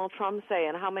did Donald Trump say,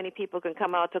 and how many people can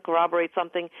come out to corroborate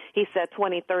something he said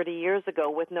 20, 30 years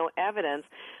ago with no evidence?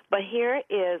 But here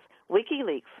is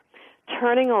WikiLeaks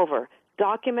turning over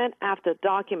document after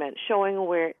document showing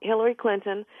where Hillary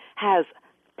Clinton has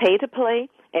pay to play.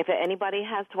 If anybody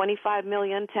has $25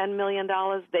 million, $10 million,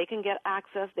 they can get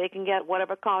access. They can get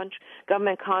whatever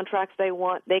government contracts they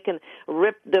want. They can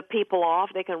rip the people off.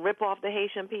 They can rip off the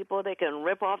Haitian people. They can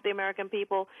rip off the American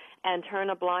people and turn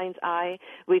a blind eye.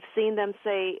 We've seen them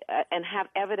say and have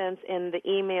evidence in the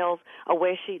emails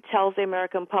where she tells the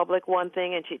American public one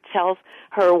thing and she tells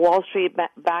her Wall Street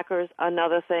backers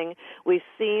another thing. We've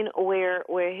seen where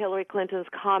Hillary Clinton's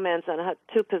comments on her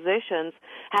two positions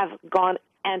have gone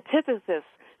antithesis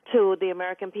to the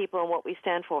American people and what we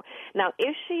stand for. Now,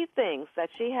 if she thinks that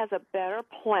she has a better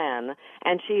plan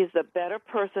and she's the better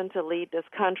person to lead this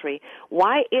country,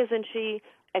 why isn't she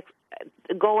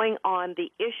going on the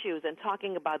issues and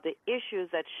talking about the issues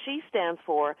that she stands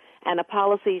for and the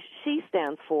policies she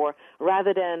stands for,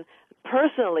 rather than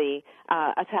personally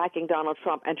attacking Donald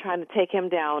Trump and trying to take him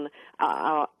down,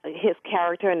 his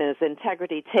character and his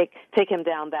integrity, take him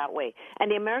down that way?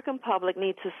 And the American public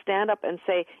needs to stand up and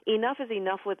say, enough is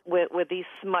enough with these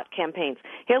smut campaigns.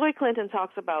 Hillary Clinton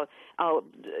talks about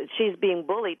she's being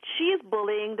bullied. She's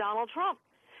bullying Donald Trump.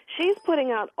 She's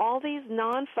putting out all these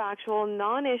non-factual,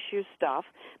 non-issue stuff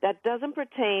that doesn't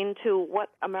pertain to what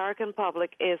American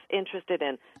public is interested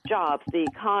in: jobs, the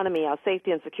economy, our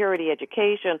safety and security,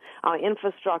 education, our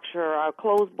infrastructure, our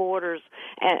closed borders,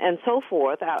 and so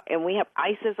forth. And we have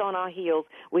ISIS on our heels.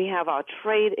 We have our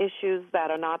trade issues that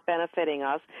are not benefiting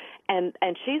us. And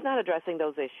she's not addressing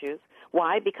those issues.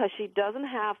 Why? Because she doesn't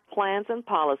have plans and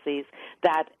policies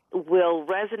that will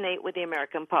resonate with the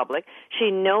American public. She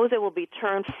knows it will be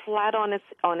turned flat on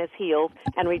its heels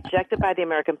and rejected by the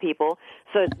American people.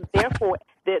 So therefore,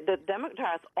 the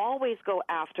Democrats always go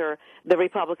after the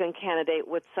Republican candidate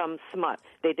with some smut.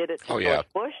 They did it to George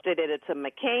Bush. They did it to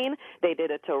McCain. They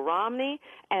did it to Romney.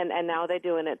 And now they're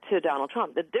doing it to Donald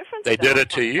Trump. The difference they did it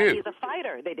to you. He's a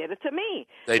fighter. They did it to me.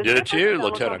 They did it to you,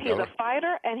 Lieutenant Governor. He's a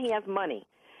fighter, and he has money.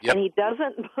 Yep. And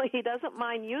he doesn't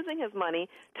mind using his money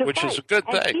to Which fight. is a good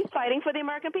thing. And he's fighting for the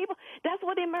American people. That's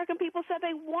what the American people said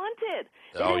they wanted.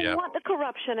 They didn't want the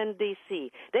corruption in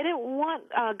D.C. They didn't want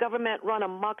government run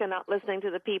amok and not listening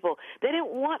to the people. They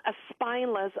didn't want a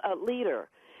spineless leader.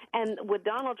 And with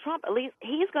Donald Trump, at least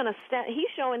he's going to stand. He's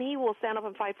showing he will stand up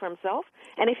and fight for himself.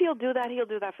 And if he'll do that, he'll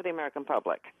do that for the American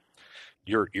public.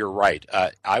 You're right.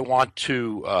 I want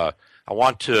to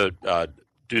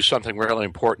do something really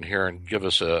important here and give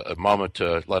us a moment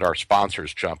to let our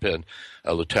sponsors jump in.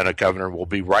 Lieutenant Governor, we'll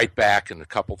be right back in a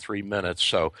couple, 3 minutes,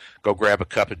 so go grab a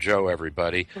cup of joe,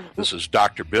 everybody. This is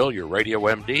Dr. Bill, your Radio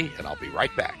MD, and I'll be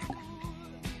right back.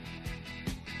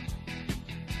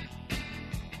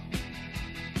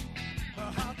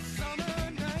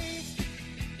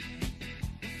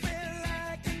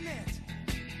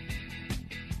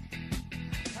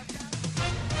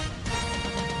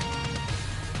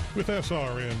 With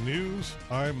SRN News,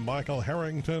 I'm Michael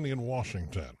Harrington in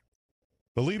Washington.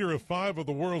 The leader of 5 of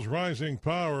the world's rising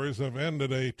powers have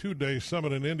ended a 2-day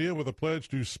summit in India with a pledge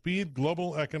to speed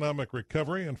global economic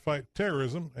recovery and fight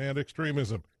terrorism and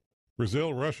extremism.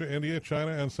 Brazil, Russia, India,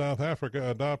 China, and South Africa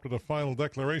adopted a final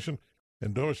declaration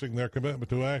endorsing their commitment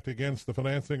to act against the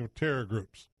financing of terror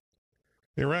groups.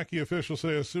 Iraqi officials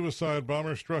say a suicide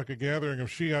bomber struck a gathering of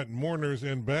Shiite mourners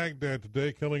in Baghdad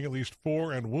today, killing at least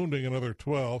 4 and wounding another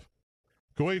 12.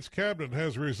 Kuwait's cabinet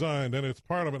has resigned and its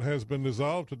parliament has been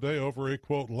dissolved today over a,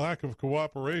 quote, lack of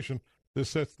cooperation. This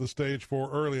sets the stage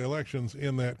for early elections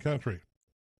in that country.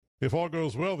 If all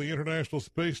goes well, the International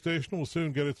Space Station will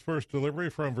soon get its first delivery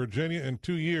from Virginia in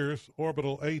 2 years.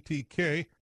 Orbital ATK,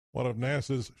 one of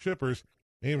NASA's shippers,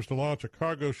 aims to launch a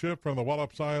cargo ship from the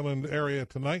Wallops Island area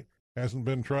tonight. Hasn't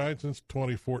been tried since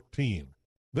 2014.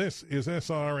 This is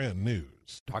SRN News.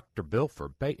 Dr. Bill for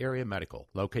Bay Area Medical,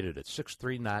 located at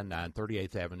 6399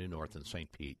 38th Avenue North in St.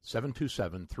 Pete,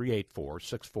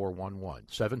 727-384-6411,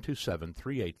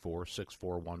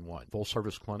 727-384-6411.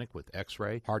 Full-service clinic with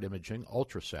X-ray, heart imaging,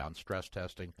 ultrasound, stress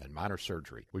testing, and minor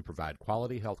surgery. We provide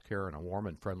quality health care in a warm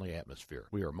and friendly atmosphere.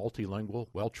 We are multilingual,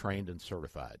 well-trained, and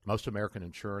certified. Most American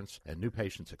insurance and new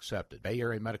patients accepted. Bay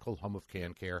Area Medical, home of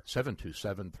Can Care,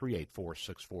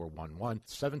 727-384-6411,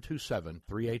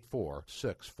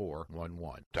 727-384-6411.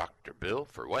 Dr. Bill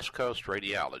for West Coast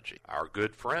Radiology. Our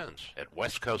good friends at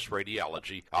West Coast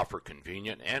Radiology offer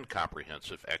convenient and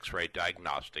comprehensive X-ray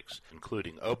diagnostics,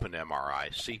 including open MRI,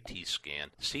 CT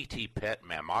scan, CT PET,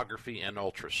 mammography, and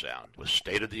ultrasound. With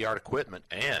state-of-the-art equipment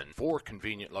and 4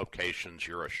 convenient locations,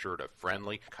 you're assured of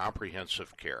friendly,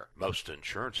 comprehensive care. Most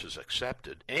insurance is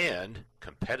accepted and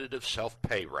competitive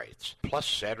self-pay rates, plus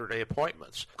Saturday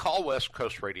appointments. Call West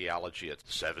Coast Radiology at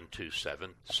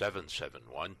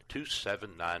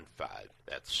 727-771-2795.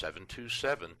 That's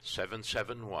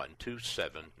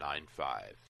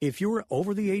 727-771-2795. If you're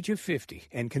over the age of 50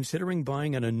 and considering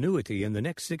buying an annuity in the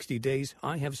next 60 days,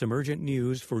 I have some urgent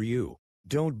news for you.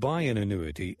 Don't buy an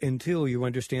annuity until you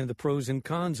understand the pros and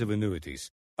cons of annuities.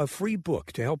 A free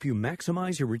book to help you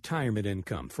maximize your retirement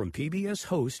income from PBS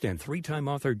host and 3-time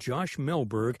author Josh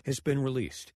Melberg has been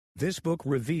released. This book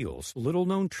reveals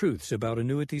little-known truths about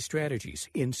annuity strategies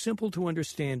in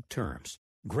simple-to-understand terms.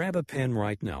 Grab a pen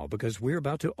right now because we're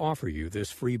about to offer you this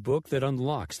free book that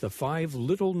unlocks the 5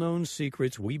 little-known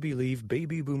secrets we believe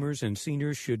baby boomers and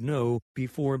seniors should know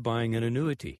before buying an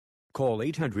annuity. Call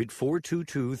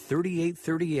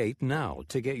 800-422-3838 now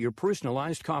to get your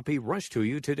personalized copy rushed to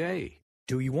you today.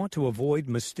 Do you want to avoid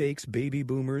mistakes baby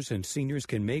boomers and seniors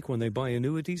can make when they buy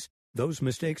annuities? Those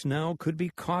mistakes now could be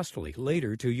costly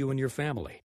later to you and your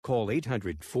family. Call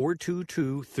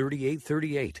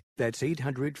 800-422-3838. That's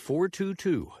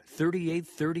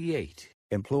 800-422-3838.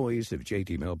 Employees of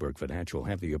J.D. Melberg Financial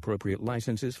have the appropriate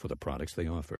licenses for the products they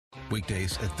offer.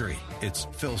 Weekdays at 3. It's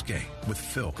Phil's Game with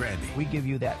Phil Grandy. We give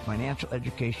you that financial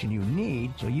education you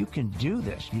need so you can do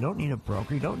this. You don't need a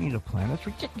broker. You don't need a plan. That's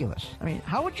ridiculous. I mean,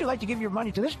 how would you like to give your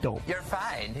money to this dope? You're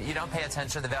fine. You don't pay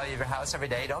attention to the value of your house every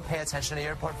day. You don't pay attention to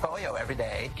your portfolio every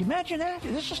day. Can you imagine that?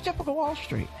 This is typical Wall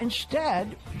Street.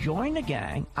 Instead, join the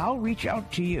gang. I'll reach out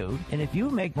to you. And if you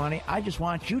make money, I just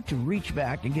want you to reach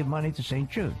back and give money to St.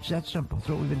 Jude. It's that simple. That's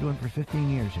what we've been doing for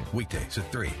 15 years here. Weekdays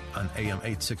at 3 on AM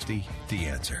 860, The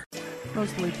Answer.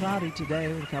 Mostly cloudy today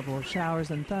with a couple of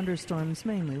showers and thunderstorms,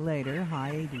 mainly later,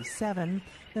 high 87.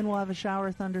 Then we'll have a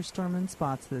shower, thunderstorm, in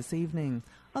spots this evening.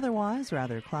 Otherwise,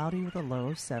 rather cloudy with a low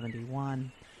of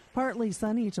 71. Partly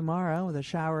sunny tomorrow with a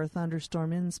shower,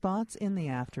 thunderstorm in spots in the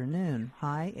afternoon,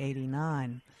 high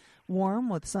 89. Warm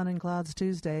with sun and clouds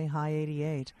Tuesday, high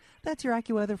 88. That's your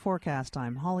AccuWeather forecast.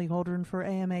 I'm Holly Holdren for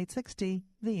AM 860,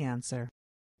 The Answer.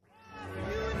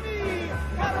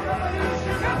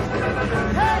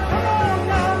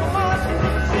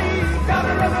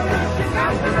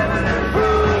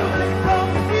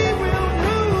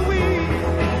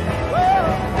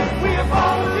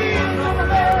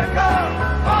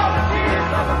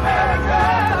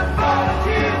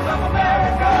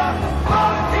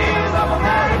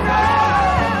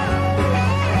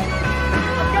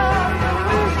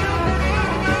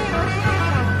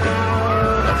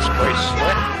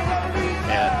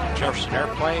 Jefferson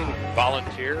Airplane,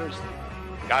 volunteers,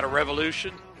 got a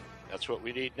revolution. That's what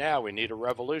we need now. We need a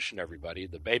revolution, everybody.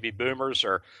 The baby boomers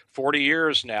are 40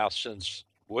 years now since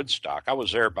Woodstock. I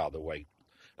was there, by the way,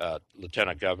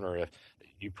 Lieutenant Governor.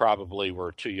 You probably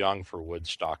were too young for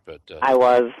Woodstock, but I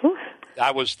was.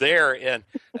 I was there, and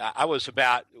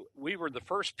we were the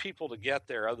first people to get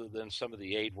there other than some of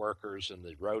the aid workers and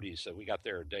the roadies, so we got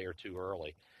there a day or two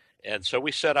early. And so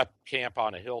we set up camp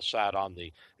on a hillside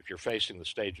if you're facing the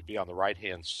stage, it'd be on the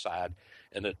right-hand side.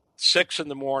 And at 6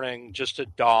 a.m, just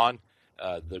at dawn,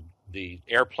 the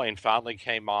airplane finally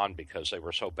came on because they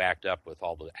were so backed up with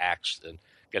all the acts and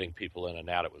getting people in and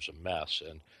out. It was a mess.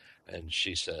 And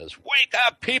she says, "Wake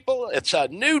up, people! It's a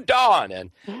new dawn."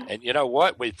 And you know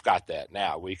what? We've got that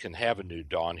now. We can have a new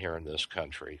dawn here in this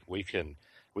country. We can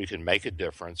make a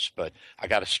difference. But I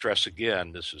got to stress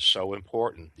again, this is so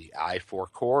important. The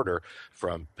I-4 corridor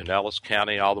from Pinellas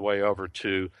County all the way over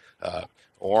to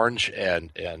Orange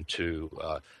and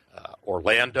to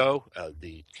Orlando,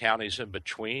 the counties in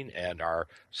between, and our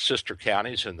sister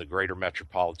counties in the greater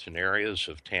metropolitan areas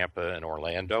of Tampa and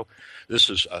Orlando. This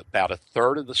is about a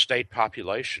third of the state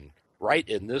population right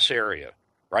in this area,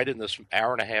 right in this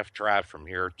hour-and-a-half drive from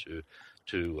here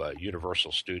to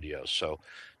Universal Studios. So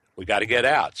we got to get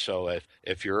out. So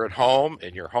if you're at home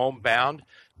and you're homebound,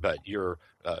 but you're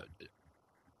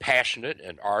passionate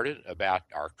and ardent about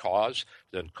our cause,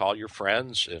 then call your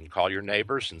friends and call your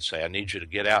neighbors and say, I need you to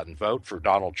get out and vote for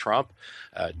Donald Trump.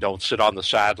 Don't sit on the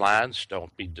sidelines.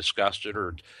 Don't be disgusted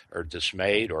or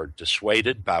dismayed or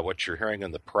dissuaded by what you're hearing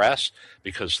in the press,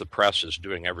 because the press is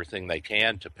doing everything they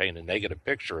can to paint a negative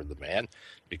picture of the man,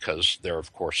 because they're,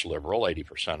 of course, liberal,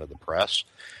 80% of the press.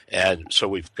 And so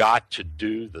we've got to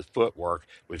do the footwork.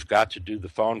 We've got to do the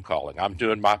phone calling. I'm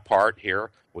doing my part here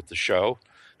with the show,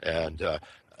 and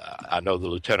I know the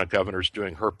Lieutenant Governor's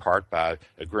doing her part by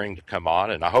agreeing to come on,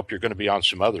 and I hope you're going to be on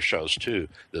some other shows, too,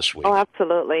 this week. Oh,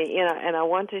 absolutely. And I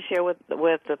want to share with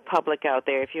the public out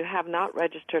there, if you have not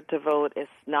registered to vote, it's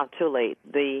not too late.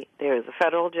 There is a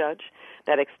federal judge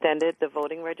that extended the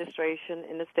voting registration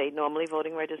in the state. Normally,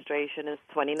 voting registration is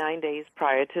 29 days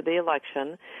prior to the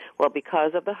election. Well,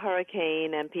 because of the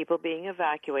hurricane and people being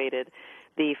evacuated,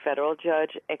 the federal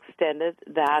judge extended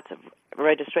that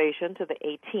registration to the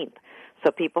 18th. So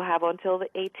people have until the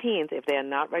 18th, if they are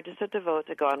not registered to vote,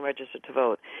 to go and register to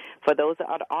vote. For those that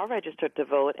are registered to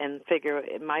vote and figure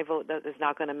my vote is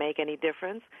not going to make any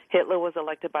difference, Hitler was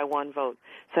elected by one vote.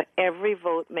 So every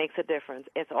vote makes a difference.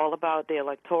 It's all about the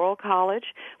Electoral College,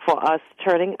 for us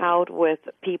turning out with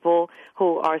people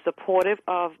who are supportive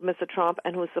of Mr. Trump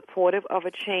and who are supportive of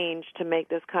a change to make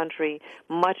this country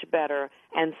much better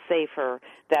and safer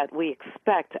that we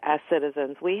expect as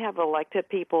citizens. We have elected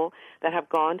people that have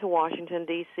gone to Washington,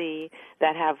 D.C.,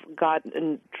 that have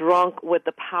gotten drunk with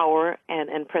the power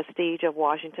and prestige of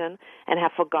Washington and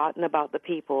have forgotten about the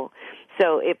people.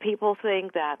 So if people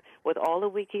think that with all the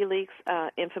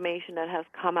WikiLeaks information that has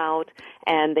come out,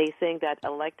 and they think that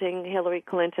electing Hillary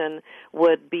Clinton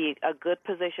would be a good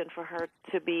position for her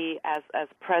to be as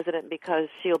president because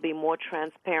she'll be more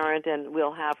transparent and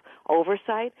we'll have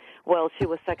oversight, well, she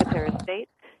was Secretary of State.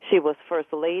 She was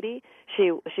First Lady.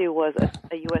 She was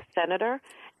a U.S. Senator,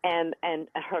 and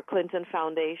her Clinton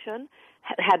Foundation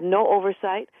had no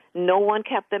oversight. No one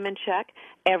kept them in check.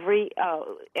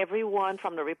 Everyone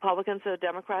from the Republicans to the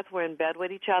Democrats were in bed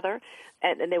with each other,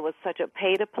 and there was such a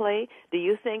pay to play. Do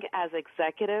you think, as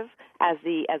executive, as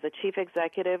a chief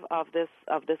executive of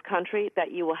this country,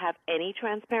 that you will have any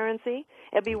transparency?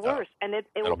 It'd be worse, and it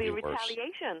will be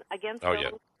retaliation against those. Yeah.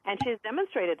 And she's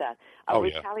demonstrated that,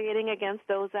 retaliating against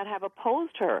those that have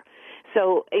opposed her.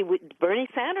 So Bernie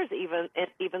Sanders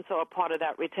even saw a part of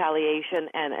that retaliation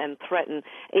and threatened.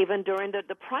 Even during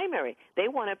the primary, they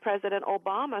wanted President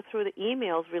Obama, through the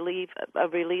emails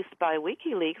released by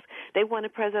WikiLeaks, they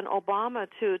wanted President Obama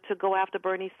to go after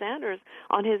Bernie Sanders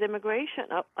on his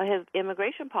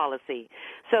immigration policy.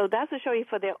 So that's to show you,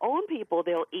 for their own people,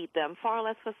 they'll eat them, far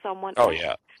less for someone else.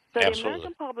 Yeah. So Absolutely. The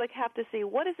American public have to see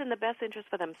what is in the best interest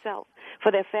for themselves,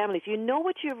 for their families. You know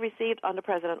what you've received under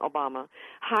President Obama: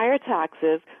 higher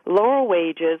taxes, lower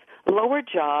wages, lower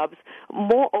jobs,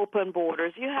 more open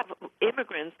borders. You have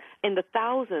immigrants in the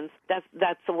thousands that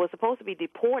were supposed to be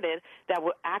deported that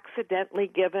were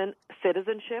accidentally given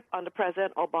citizenship under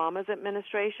President Obama's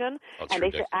administration. That's and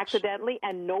ridiculous. They said accidentally,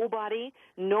 and no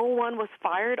one was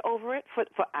fired over it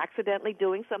for accidentally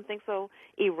doing something so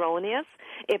erroneous.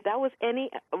 If that was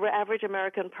any average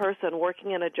American person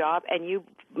working in a job and you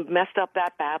messed up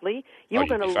that badly, you're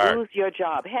going to lose your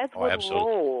job. Heads would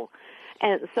roll.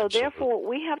 And so, therefore,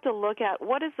 we have to look at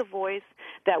what is the voice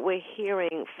that we're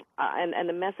hearing and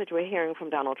the message we're hearing from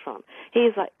Donald Trump.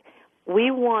 He's like, we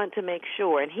want to make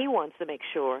sure, and he wants to make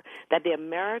sure, that the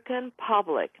American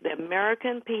public, the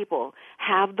American people,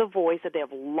 have the voice that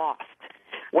they've lost.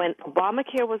 When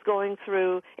Obamacare was going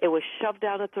through, it was shoved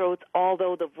down their throats,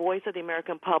 although the voice of the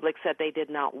American public said they did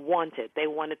not want it. They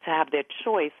wanted to have their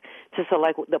choice to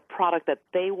select the product that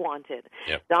they wanted.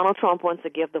 Yep. Donald Trump wants to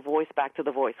give the voice back to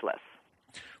the voiceless.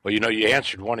 Well, you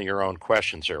answered one of your own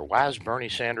questions there. Why is Bernie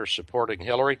Sanders supporting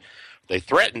Hillary? They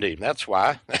threatened him. That's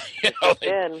why. They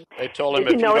told him,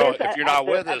 if you're not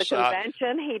with us, at the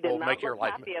convention, he did not look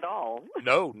happy at all.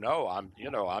 No.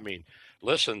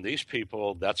 Listen, these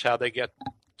people, that's how they get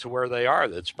to where they are.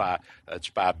 It's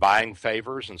by buying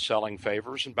favors and selling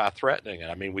favors and by threatening.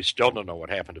 And I mean, we still don't know what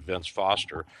happened to Vince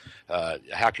Foster.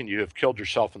 How can you have killed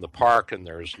yourself in the park and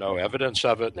there's no evidence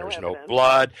of it? There's no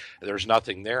blood. There's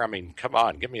nothing there. I mean, come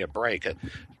on, give me a break.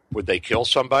 Would they kill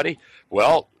somebody?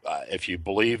 Well, if you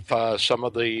believe some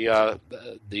of the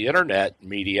internet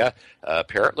media,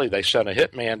 apparently they sent a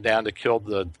hitman down to kill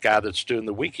the guy that's doing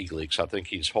the WikiLeaks. I think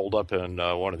he's holed up in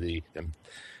one of the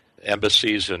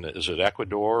embassies in, is it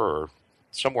Ecuador or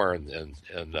somewhere in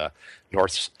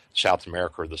North South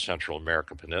America or the Central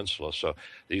American Peninsula. So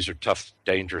these are tough,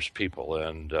 dangerous people.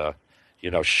 And,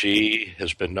 she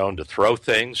has been known to throw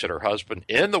things at her husband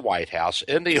in the White House,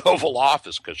 in the Oval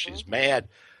Office, because she's mad,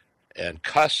 and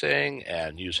cussing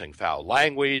and using foul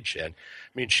language. And,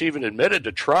 she even admitted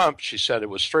to Trump, she said it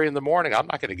was 3 a.m. I'm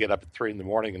not going to get up at 3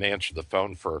 a.m. and answer the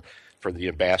phone for the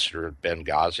ambassador at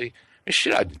Benghazi. She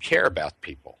doesn't care about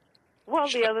people. Well,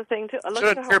 the other thing, too, she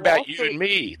doesn't care about you and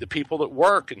me, the people that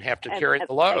work and have to carry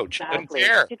the load. Exactly. She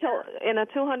doesn't care. She told, in a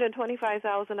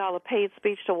 $225,000 paid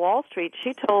speech to Wall Street,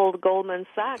 she told Goldman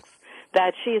Sachs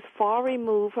that she is far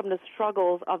removed from the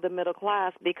struggles of the middle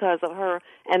class because of her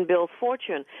and Bill's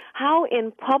fortune. How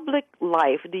in public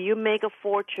life do you make a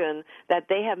fortune that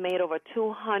they have made over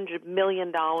 $200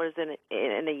 million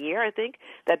in a year, I think,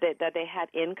 that they had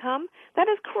income? That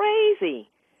is crazy.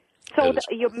 So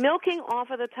you're milking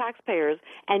off of the taxpayers,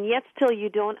 and yet still you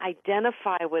don't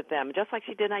identify with them, just like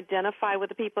she didn't identify with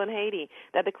the people in Haiti,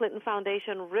 that the Clinton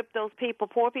Foundation ripped those people,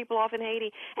 poor people off in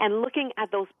Haiti, and looking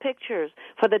at those pictures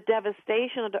for the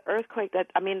devastation of the earthquake,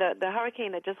 the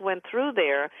hurricane that just went through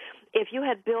there. If you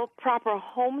had built proper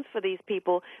homes for these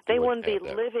people, they wouldn't be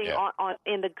living on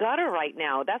in the gutter right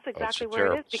now. That's exactly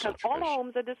where it is, because all the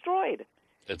homes are destroyed.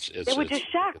 They were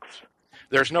just shacks.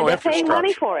 There's no infrastructure. Paying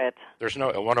money for it. There's no.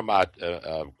 One of my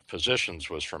physicians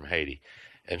was from Haiti,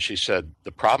 and she said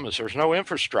the problem is there's no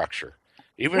infrastructure.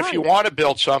 Even if you want to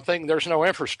build something, there's no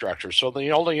infrastructure. So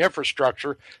the only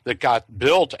infrastructure that got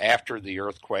built after the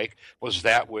earthquake was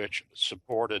that which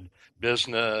supported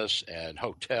business and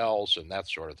hotels and that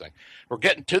sort of thing. We're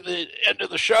getting to the end of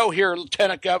the show here,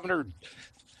 Lieutenant Governor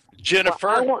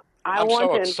Jennifer. Well, I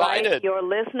want to invite your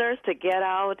listeners to get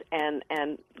out and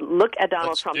look at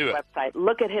Donald Trump's website,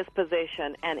 look at his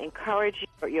position, and encourage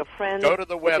your friends. Go to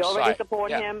the website. You already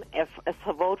support him,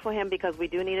 to vote for him, because we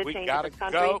do need a change in this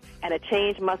country, and a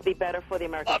change must be better for the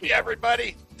American people. Love you,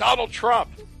 everybody. Donald Trump.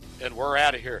 And we're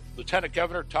out of here. Lieutenant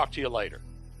Governor, talk to you later.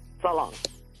 So long.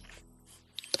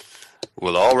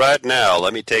 Well, all right now,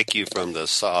 let me take you from the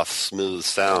soft, smooth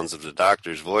sounds of the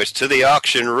doctor's voice to the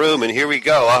auction room, and here we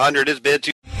go. 100 is bid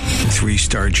to...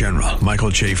 3-star General Michael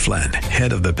J. Flynn,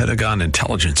 head of the Pentagon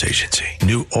Intelligence Agency,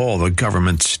 knew all the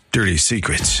government's dirty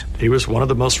secrets. He was one of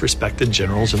the most respected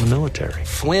generals in the military.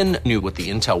 Flynn knew what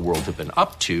the intel world had been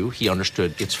up to. He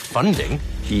understood its funding.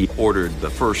 He ordered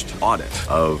the first audit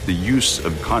of the use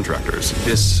of contractors.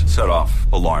 This set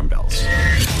off alarm bells.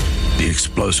 The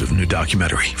explosive new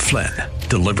documentary, Flynn,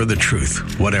 Deliver the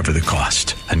Truth, Whatever the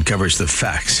Cost, uncovers the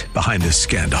facts behind this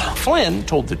scandal. Flynn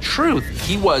told the truth.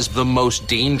 He was the most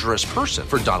dangerous person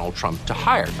for Donald Trump to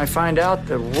hire. I find out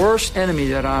the worst enemy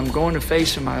that I'm going to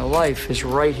face in my life is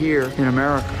right here in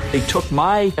America. They took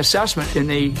my assessment and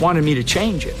they wanted me to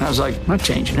change it. And I was like, I'm not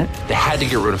changing it. They had to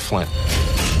get rid of Flynn.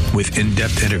 With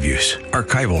in-depth interviews,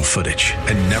 archival footage,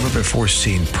 and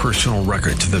never-before-seen personal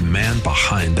records of the man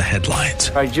behind the headlines.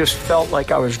 I just felt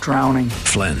like I was drowning.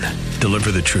 Flynn,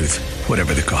 Deliver the Truth,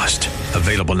 Whatever the Cost.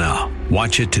 Available now.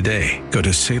 Watch it today. Go to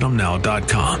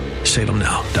salemnow.com.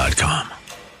 salemnow.com.